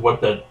 which is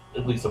what at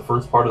least the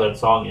first part of that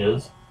song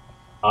is,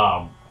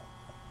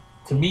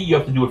 to me, you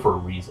have to do it for a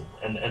reason.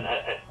 And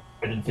I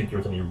didn't think there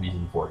was any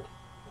reason for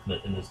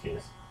it in this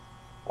case.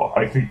 Well,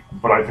 I think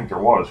there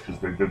was, because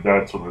they did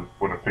that so that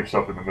when it picks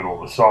up in the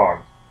middle of the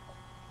song,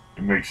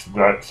 it makes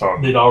that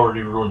sound. They'd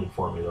already ruined it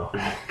for me, though,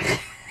 at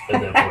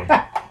that point.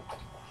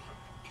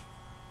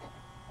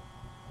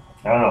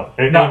 I don't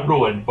know. Not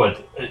ruined,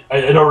 but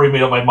I'd already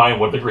made up my mind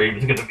what the grave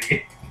is going to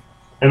be.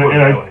 And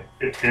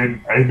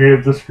I may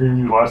have disagreed with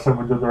you last time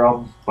we did their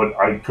albums, but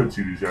I could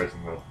see these guys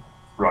in the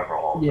Rock and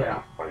Roll Hall of Fame.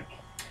 Yeah. Like,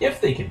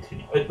 If they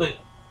continue.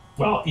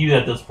 Well, even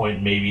at this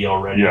point, maybe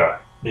already. yeah.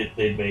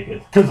 They'd make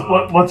it. Because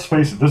let's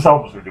face it, this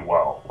album's going to do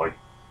well. Like,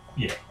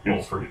 Yeah.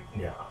 It's-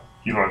 Yeah.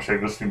 you know what I'm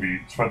saying? This can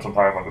be spend some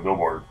time on the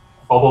Billboard.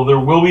 Although there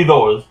will be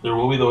those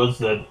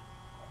that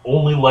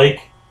only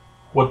like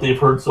what they've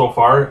heard so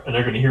far, and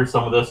they're going to hear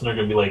some of this, and they're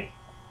going to be like,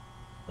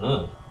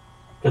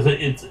 because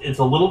it's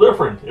a little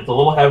different. It's a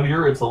little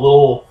heavier. It's a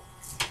little.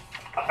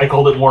 I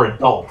called it more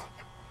adult.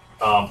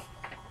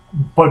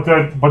 But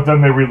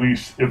then they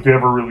release, if they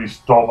ever release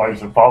Dull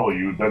Lives and Follow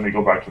You, then they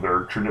go back to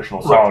their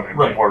traditional sound, and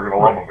people are going to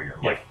love them again.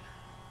 Yeah.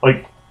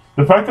 Like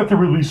the fact that they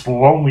released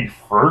Lonely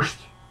first,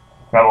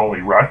 not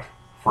only Wrecked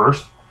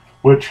first,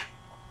 which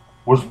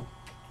was,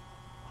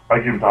 I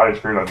give it the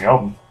highest grade on the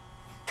album.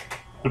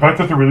 The fact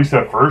that they released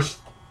that first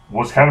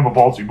was kind of a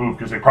ballsy move,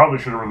 because they probably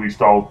should have released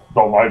Dull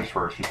Lives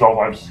first, because Dull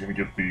Lives is going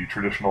to get the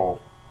traditional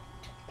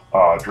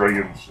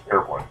Dragons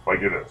Airplane,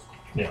 like it is.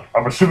 Yeah.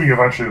 I'm assuming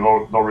eventually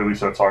they'll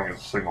release that song as a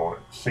single.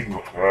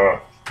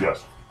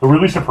 Yes, they'll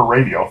release it for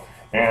radio,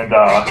 and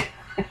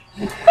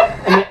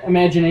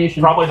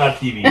Imagination. Probably not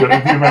TV.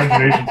 the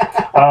imagination.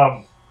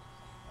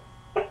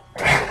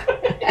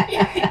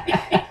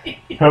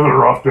 Having a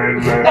rough day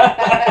today.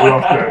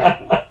 Rough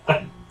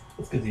day.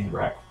 It's because he's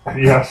wrecked.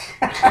 Yes.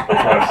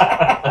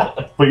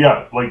 But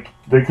yeah, like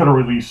they could have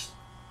released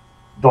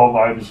Dull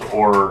Knives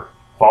or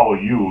Follow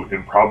You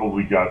and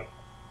probably got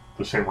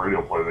the same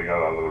radio play they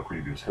got out of their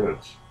previous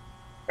hits,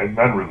 and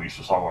then release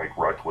a song like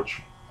Wrecked,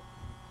 which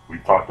we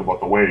talked about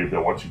the wave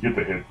that once you get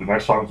the hit, the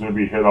next song's going to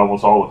be a hit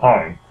almost all the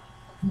time.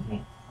 Mm-hmm.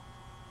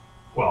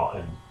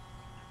 Well,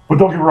 but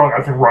don't get me wrong,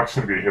 I think Wrecked's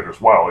going to be a hit as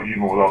well,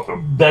 even without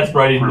the. That's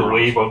riding the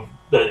wave of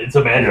it's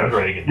Imagine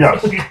Dragons.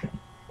 Yes.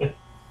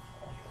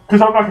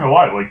 Because I'm not going to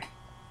lie, like,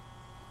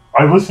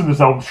 I listened to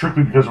this album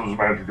strictly because it was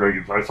Imagine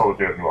Dragons. I saw that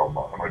they had a new album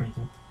out. I'm like,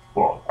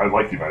 well, I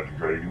like the Imagine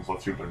Dragons.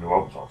 Let's see what their new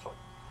album sounds like.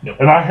 Yep.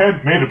 And I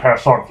had made it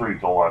past song 3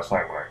 until last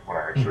night when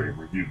I actually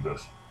reviewed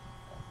this.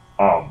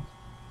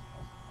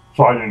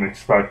 So I didn't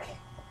expect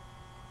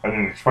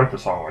a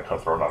song like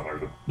Cutthroat on there.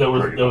 That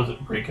was a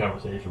great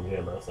conversation we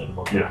had last night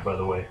about that. By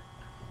the way,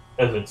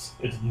 as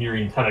it's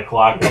nearing 10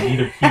 o'clock, and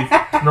neither Keith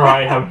nor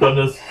I have done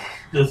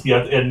this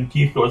yet, and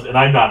Keith goes, and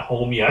I'm not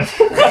home yet.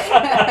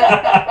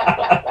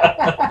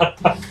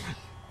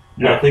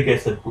 Yeah, I think I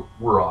said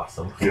we're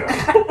awesome. Yeah,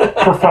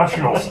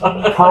 professionals. Hey,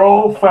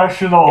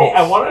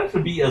 I wanted it to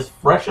be as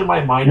fresh in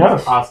my mind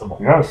as possible.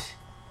 Yes.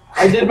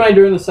 I did mine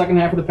during the second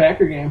half of the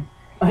Packer game.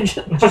 I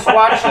just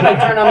watched it. I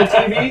turned on the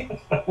TV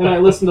and I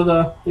listened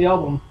to the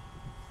album.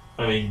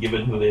 I mean,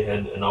 given who they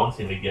had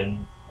announcing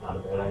again, not a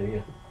bad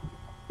idea.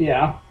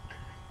 Yeah.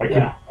 I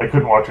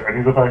couldn't watch any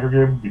of the Packer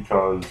game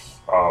because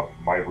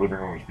my living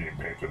room was being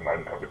painted and I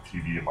didn't have a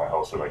TV in my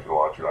house that I could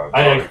watch it on.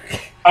 I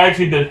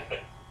actually did.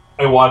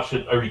 I watched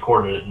it. I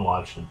recorded it and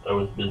watched it. I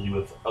was busy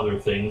with other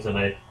things, and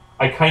I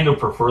kind of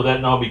prefer that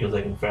now because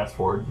I can fast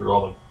forward through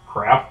all the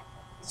crap.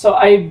 So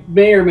I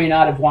may or may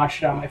not have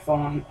watched it on my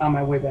phone on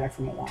my way back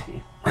from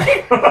Milwaukee.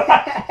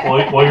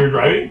 While you're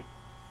driving?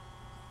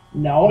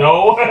 No.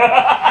 No.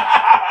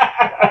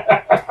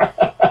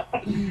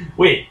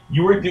 Wait,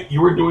 you were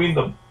doing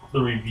the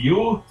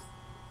review,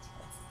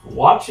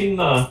 watching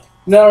the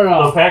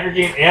Packer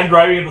game, and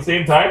driving at the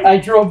same time? I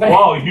drove back.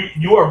 Wow,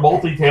 you are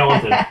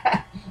multi-talented.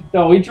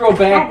 No, we drove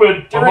back.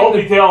 Stupid, but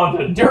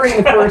multi-talented. During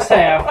the first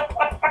half.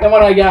 Then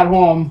when I got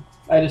home,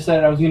 I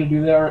decided I was going to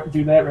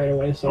do that right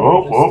away. So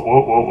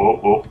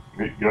whoa.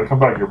 You gotta come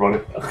back here, buddy.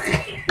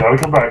 Gotta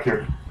come back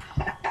here.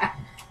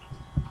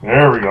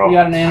 There we go. We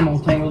got an animal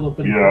tangled up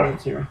in the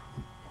birds here.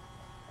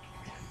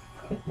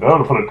 No,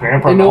 to put a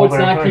damper on I the know whole it's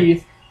damn not thing.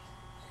 Keith.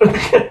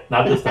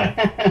 Not this time.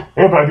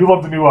 Yeah, but I do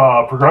love the new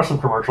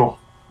Progressive commercial.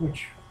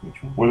 Which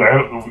one? With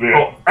animal! We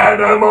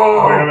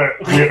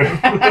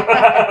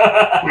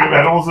have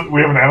animals.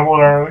 We have an animal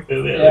in our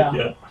thing.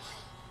 Yeah.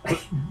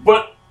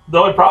 But the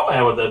only problem I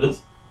have with that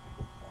is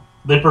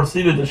they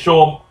proceeded to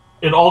show him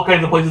in all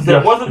kinds of places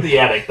that wasn't the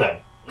attic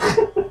then.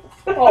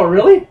 Oh,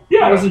 really?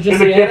 Yeah. Was it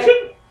just in the attic?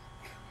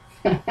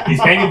 kitchen? He's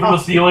hanging from the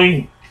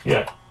ceiling.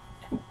 Yeah.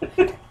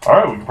 All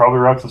right, we can probably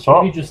wrap this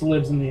up. He just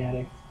lives in the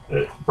attic.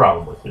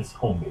 Probably. It's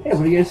home base. Yeah,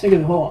 what do you guys think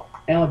of the whole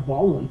Alec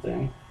Baldwin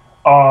thing?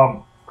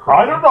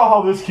 I don't know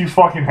how this keeps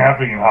fucking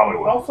happening in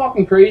Hollywood. How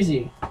fucking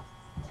crazy.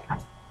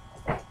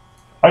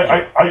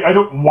 I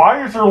don't.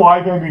 Why is there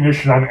live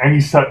ammunition on any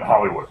set in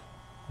Hollywood?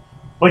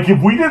 Like, if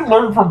we didn't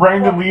learn from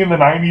Brandon Lee in the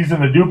 90s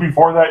and the dude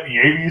before that in the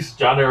 80s.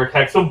 John Eric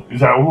Hexum. Is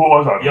that who it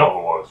was? I don't know who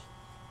it was.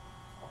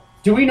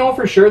 Do we know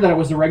for sure that it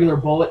was a regular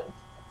bullet?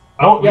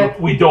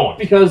 We don't.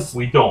 Because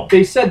we don't.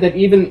 They said that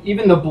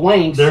even the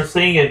blanks. They're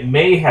saying it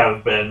may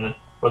have been,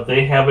 but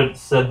they haven't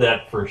said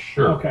that for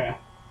sure. Okay.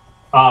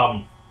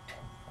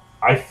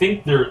 I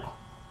think they're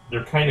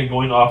kind of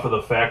going off of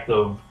the fact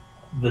of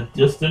the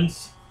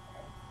distance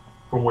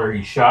from where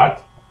he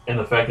shot and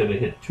the fact that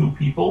it hit two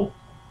people,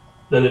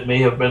 that it may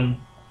have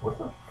been. What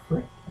the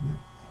frick?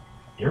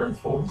 Aaron's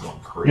phone's going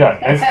crazy. Yeah,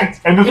 and the it's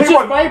thing just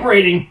about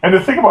vibrating. And the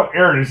thing about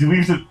Aaron is he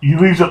leaves it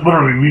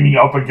literally leaning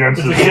up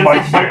against his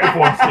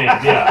microphone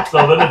stand. Yeah,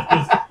 so then it's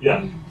just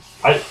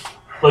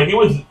it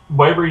was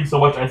vibrating so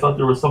much I thought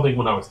there was something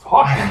when I was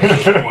talking.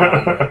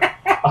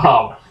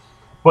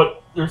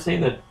 But they're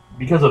saying that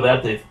because of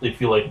that they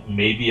feel like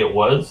maybe it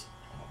was.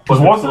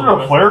 But wasn't it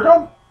a flare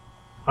gun?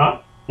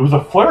 Huh? It was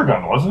a flare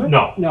gun, wasn't it?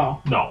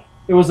 No.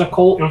 It was a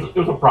Colt. It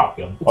was a prop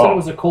gun. It said it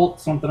was a Colt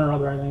something or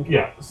other, I think.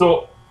 Yeah.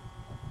 So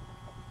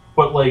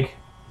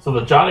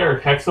the John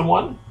Eric Hexum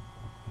one,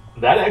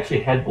 that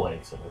actually had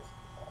blanks in it.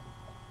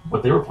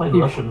 But they were playing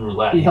Russian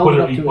roulette. He put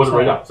it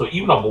right up. So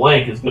even a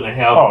blank is going to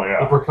have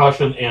the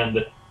percussion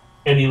and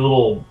any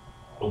little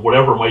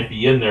whatever might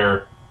be in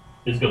there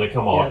is going to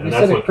come out. Yeah, and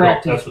that's what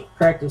cracked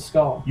his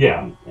skull.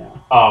 Yeah.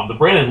 The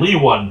Brandon Lee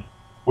one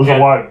was a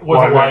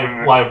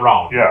live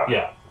round.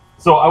 Yeah.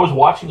 So I was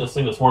watching this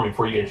thing this morning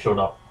before you guys showed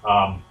up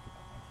on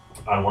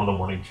one of the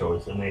morning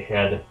shows, and they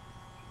had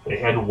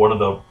one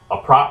of a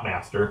prop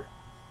master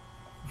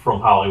from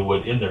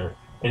Hollywood in there,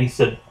 and he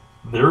said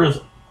there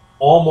is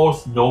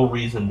almost no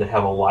reason to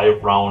have a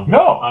live round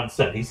on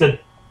set. He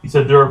said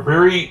there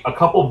are a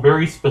couple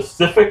very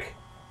specific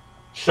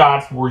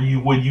shots where you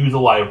would use a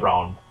live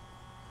round.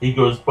 He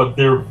goes, but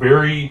they're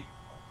very,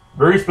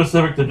 very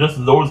specific to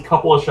just those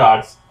couple of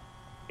shots,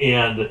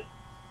 and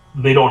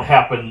they don't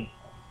happen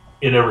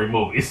in every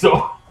movie.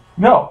 So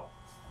no,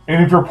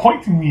 and if you're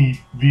pointing me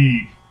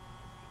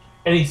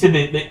And he said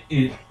that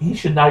he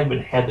should not even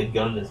had the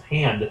gun in his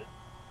hand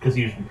because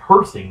he was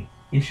rehearsing.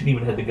 He shouldn't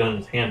even have the gun in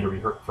his hand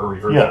for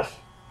rehearsal. Yes.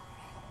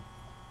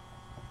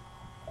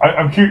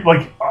 I'm curious.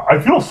 Like, I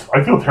feel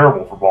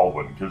terrible for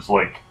Baldwin because,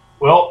 like,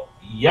 well,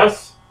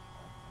 yes,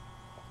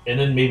 and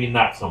then maybe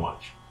not so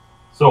much.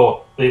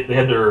 So they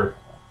had their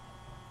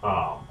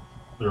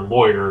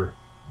lawyer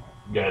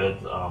guy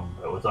that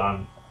was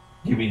on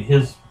giving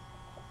his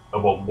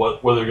about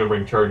whether they're going to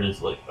bring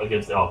charges like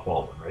against Alec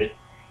Baldwin, right?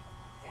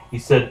 He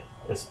said,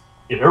 if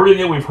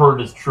everything that we've heard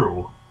is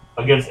true,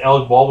 against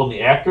Alec Baldwin,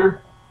 the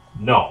actor,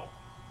 no.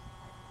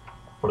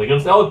 But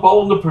against Alec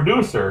Baldwin, the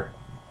producer,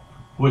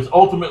 who is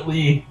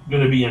ultimately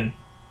going to be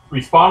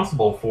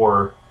responsible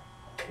for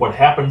what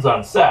happens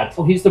on set.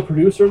 Oh, he's the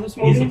producer of this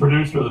movie? He's the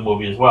producer of the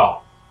movie as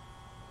well.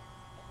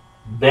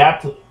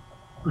 That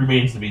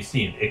remains to be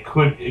seen. It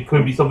could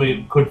be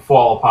something that could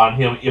fall upon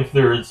him if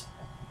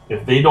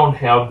they don't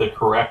have the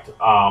correct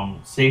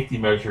safety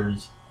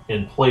measures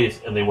in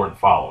place and they weren't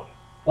followed.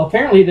 Well,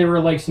 apparently there were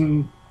like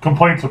some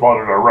complaints about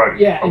it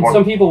already. Yeah, and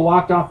some people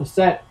walked off the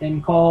set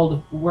and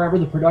called wherever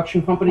the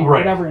production company or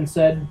whatever and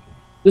said,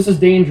 "This is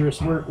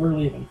dangerous. We're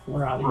leaving.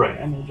 We're out of here."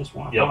 And they just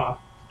walked off.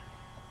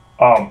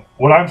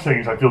 What I'm saying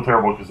is I feel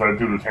terrible because that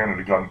dude was handed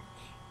a gun.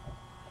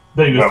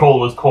 That he was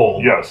told was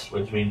cold. Yes.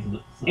 Which means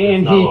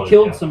and he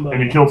killed somebody.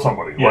 And he killed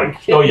somebody. Yeah.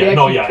 Like,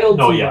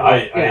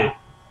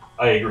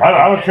 I agree.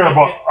 I don't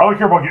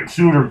care about getting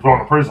sued or going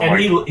to prison. And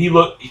like, he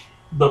looked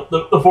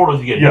the photos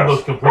you get. He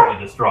looks completely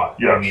distraught.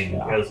 Yes. I mean,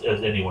 as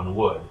anyone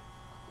would.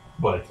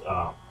 But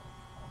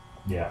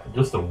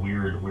just a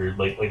weird.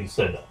 Like you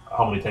said,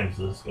 how many times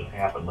is this going to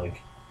happen?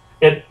 Like,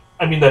 and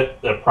I mean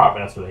that prop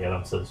master they had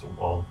on says,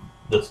 well,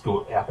 this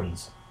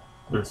happens.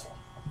 There's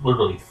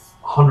literally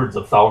hundreds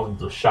of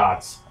thousands of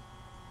shots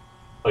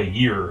a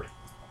year,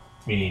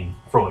 meaning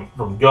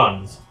from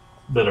guns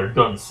that are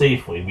done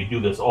safely. We do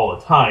this all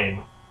the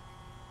time.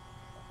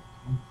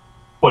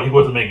 But he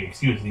wasn't making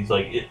excuses. He's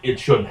like, it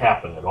shouldn't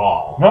happen at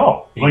all.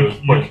 No.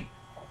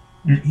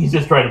 He's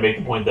just trying to make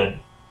the point that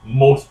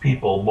most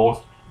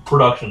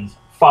productions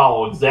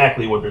follow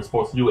exactly what they're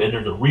supposed to do, and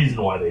there's a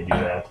reason why they do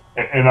that.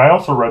 And I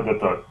also read that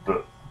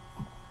the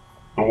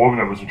woman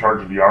that was in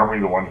charge of the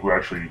army, the one who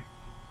actually,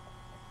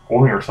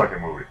 only her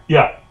second movie.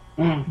 Yeah.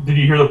 Did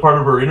you hear the part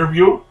of her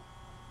interview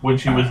when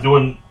she was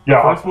doing the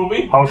first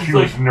movie? How she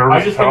was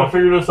nervous. I just kind of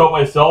figured this out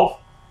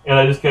myself, and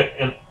I just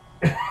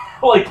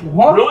like,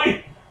 what?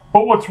 Really?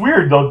 But what's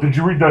weird, though, did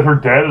you read that her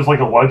dad is like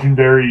a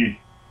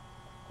legendary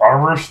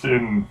armorist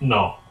in...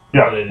 No.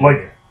 Yeah,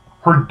 like,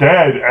 her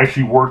dad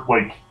actually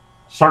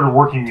started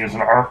working as the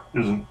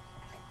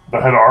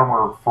head of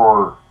armor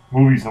for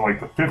movies in,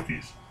 like, the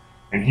 50s.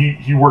 And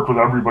he worked with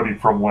everybody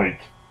from, like,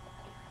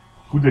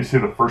 who'd they say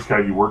the first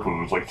guy he worked with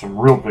was, like, some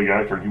real big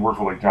actor. And he worked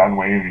with, like, John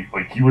Wayne.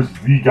 And he was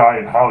the guy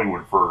in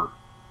Hollywood for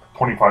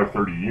 25,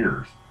 30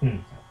 years.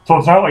 So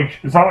it's not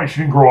like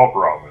she didn't grow up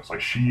around this.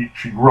 Like, she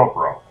grew up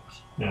around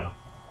this. Yeah.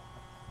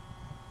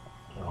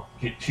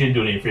 She didn't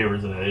do any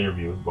favors in that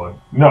interview, but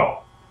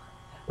no.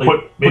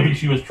 But maybe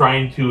she was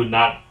trying to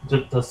not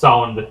to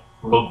sound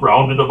real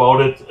grounded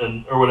about it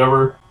and or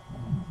whatever.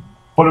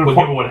 But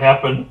given what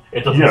happened,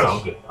 it doesn't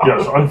sound good.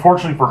 Yes,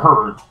 unfortunately for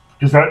her,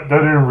 because that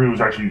interview was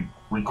actually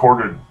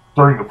recorded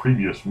during the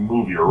previous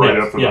movie or right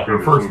after the previous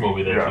her first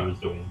movie that she was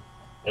doing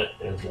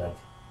as that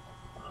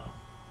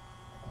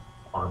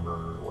armor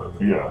or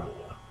whatever.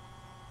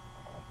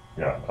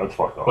 Yeah, that's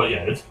fucked up. But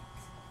yeah, it's a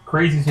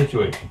crazy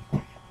situation.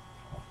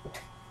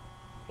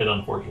 And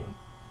unfortunate.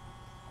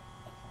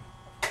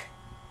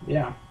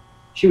 Yeah.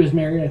 She was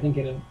married, I think,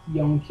 had a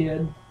young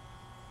kid.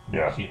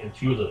 Yeah.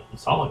 She was it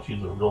sounded like she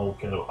was a real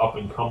kind of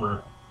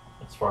up-and-comer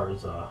as far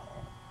as, what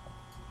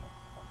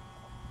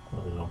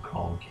do they don't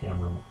call them,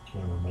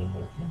 cameraman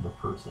or camera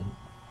person.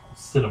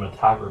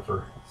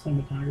 Cinematographer.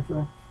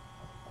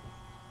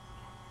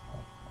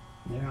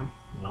 Yeah.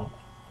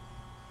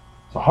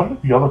 So how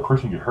did the other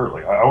person get hurt?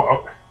 Like,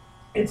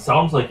 it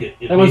sounds like it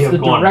that was the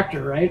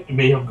director, right? It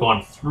may have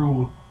gone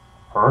through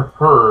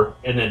her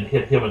and then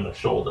hit him in the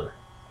shoulder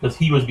because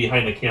he was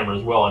behind the camera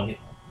as well, and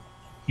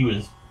he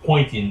was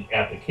pointing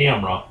at the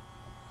camera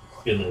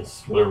in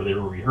this whatever they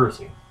were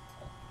rehearsing.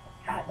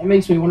 God, that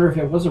makes me wonder if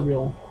it was a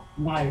real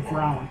live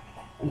round,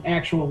 an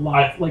actual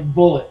live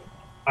bullet.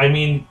 I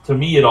mean, to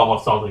me, it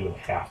almost sounds like it would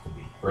have to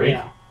be, right?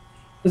 Yeah,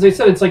 because they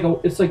said it's like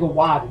a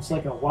wad. It's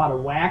like a wad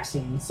of wax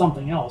and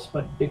something else,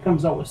 but it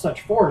comes out with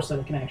such force that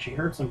it can actually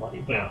hurt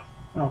somebody. But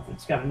I don't know if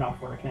it's got enough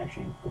where it can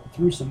actually go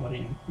through somebody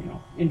and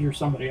injure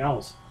somebody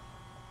else.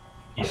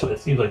 Yeah, so it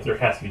seems like there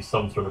has to be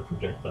some sort of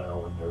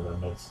projectile in there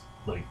then that's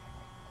like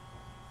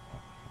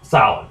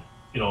solid,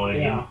 you know what I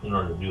mean, in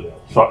order to do that.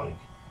 So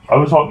I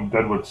was out in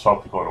Deadwood,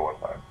 South Dakota one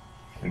time.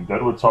 In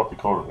Deadwood, South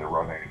Dakota, they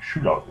run a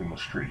shootout in the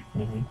street,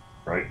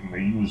 right? And they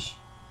use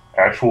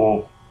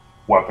actual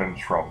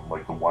weapons from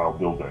like the Wild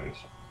Bill days.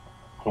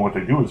 And what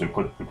they do is they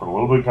put a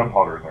little bit of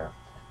gunpowder in there.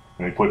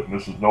 And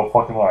this is no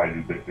fucking lie,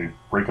 dude, they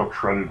break up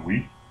shredded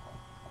wheat,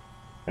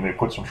 and they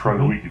put some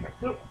shredded wheat in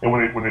there. And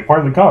when they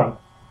fire the gun,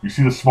 you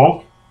see the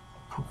smoke,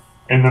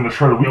 and then the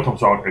shredded wheat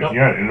comes out at the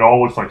end, and it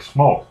all looks like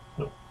smoke.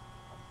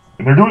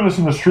 And they're doing this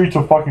in the streets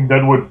of fucking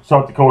Deadwood,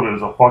 South Dakota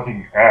as a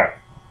fucking act.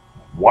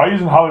 Why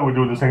isn't Hollywood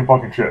doing the same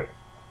fucking shit?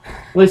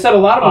 Well, they said a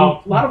lot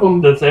of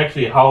them. That's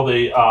actually how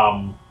they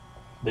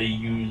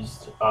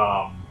used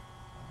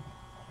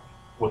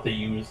what they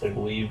used. I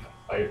believe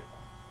I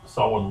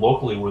saw one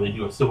locally where they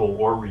do a Civil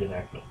War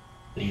reenactment.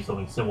 They use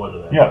something similar to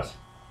that. Yes.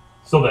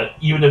 So that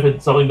even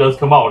if something does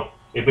come out,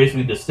 it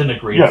basically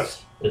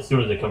disintegrates as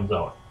soon as it comes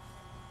out.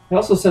 They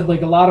also said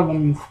like a lot of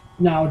them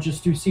now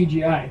just do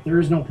CGI. There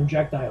is no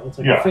projectile. It's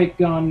like a fake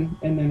gun,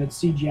 and then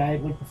it's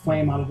CGI, like the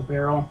flame out of the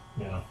barrel.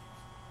 Yeah.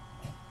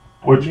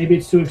 Which, maybe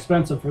it's too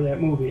expensive for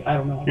that movie. I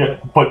don't know. Yeah,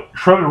 but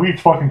shredded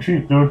wheat's fucking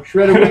cheap, dude.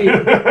 Shredded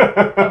wheat.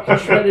 Fucking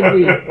shredded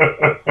wheat.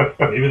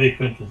 Maybe they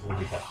couldn't because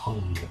they got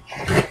hungry.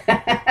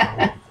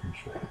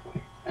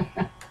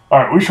 All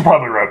right, we should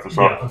probably wrap this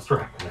up. Yeah, let's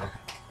wrap it up.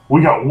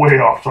 We got way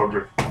off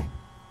subject.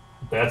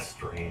 That's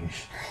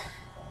strange.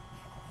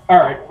 All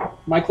right,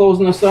 am I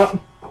closing this up?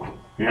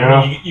 Yeah.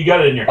 I mean, you got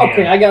it in your hand.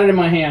 Okay, I got it in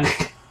my hand.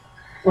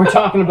 We're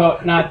talking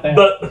about not that.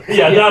 Not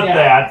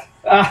that.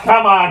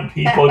 Come on,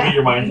 people, get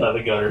your minds out of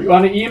the gutter. You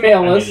want to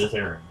email us?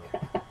 A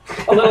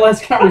Little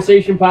Less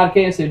Conversation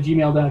Podcast at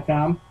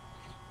gmail.com.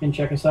 And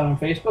check us out on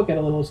Facebook at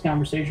A Little Less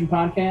Conversation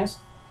Podcast.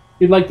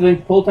 If you'd like to thank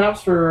the Pull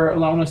Tops for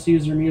allowing us to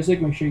use their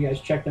music, make sure you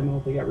guys check them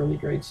out. They got really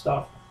great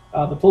stuff.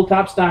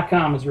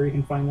 ThePullTops.com is where you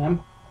can find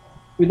them.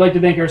 We'd like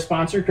to thank our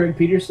sponsor, Craig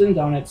Peterson,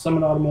 down at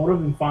Summit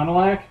Automotive in Fond du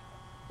Lac.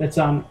 That's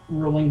on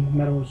Rolling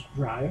Meadows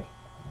Drive.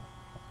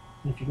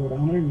 And if you go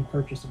down there and you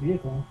purchase a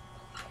vehicle,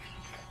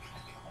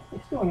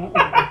 what's going on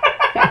there?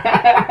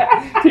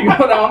 If you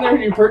go down there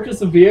and you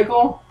purchase a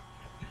vehicle,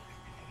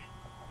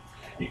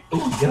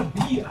 Oh, you got a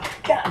bee.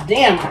 God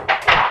damn.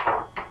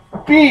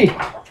 B.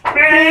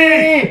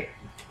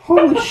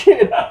 Holy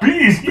shit.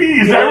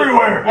 Bees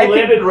everywhere. I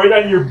landed right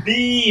on your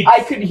bead.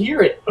 I could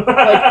hear it. Like,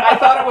 I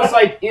thought it was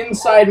like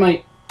inside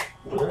my...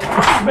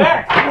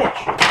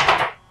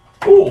 Smack.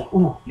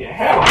 Ooh, you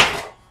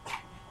have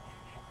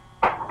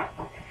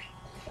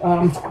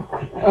them.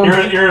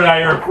 Aaron and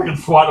I are freaking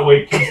swat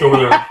away kids over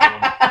there.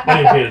 They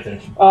didn't pay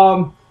attention.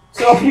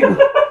 So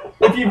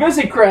if you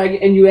visit Craig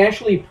and you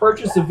actually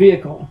purchase a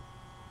vehicle,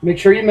 make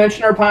sure you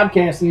mention our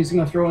podcast, and he's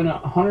going to throw in a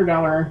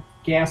 $100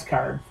 gas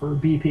card for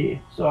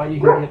BP. So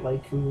you can get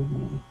like food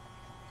and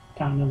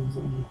condoms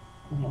and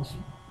what else?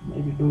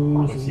 Maybe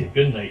booze. Let's see, a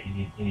good night.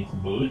 You need some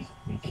booze,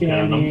 you need some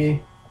candy,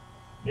 condoms,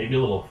 maybe a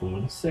little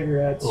food,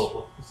 cigarettes.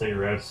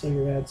 Cigarettes,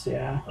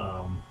 Yeah.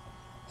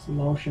 Some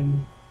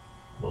lotion.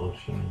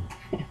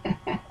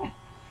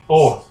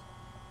 Oh,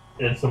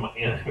 and some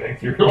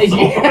antibacterial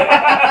soap.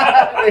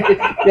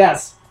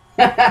 Yes.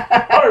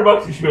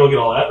 $100, you should be able to get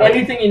all that. Right?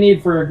 Anything you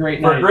need for a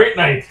great night. For a great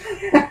night.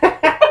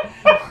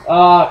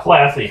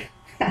 Classy.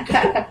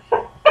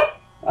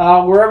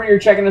 Wherever you're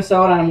checking us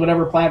out on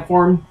whatever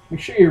platform,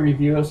 make sure you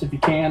review us if you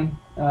can.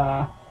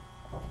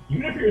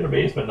 Even if you're in a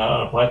basement, not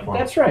on a platform.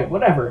 That's right,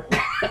 whatever.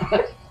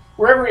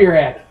 Wherever you're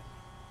at,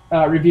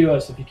 review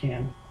us if you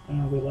can.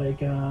 We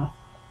like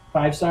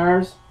 5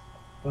 stars,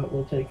 but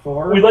we'll take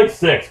 4. We like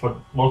 6, but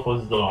most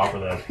places don't offer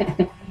that.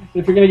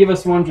 If you're going to give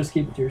us 1, just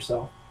keep it to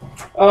yourself.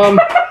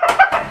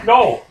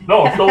 No,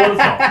 don't let us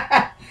know.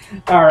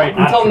 All right,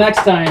 until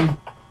next time,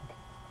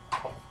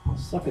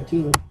 suck it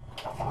to it.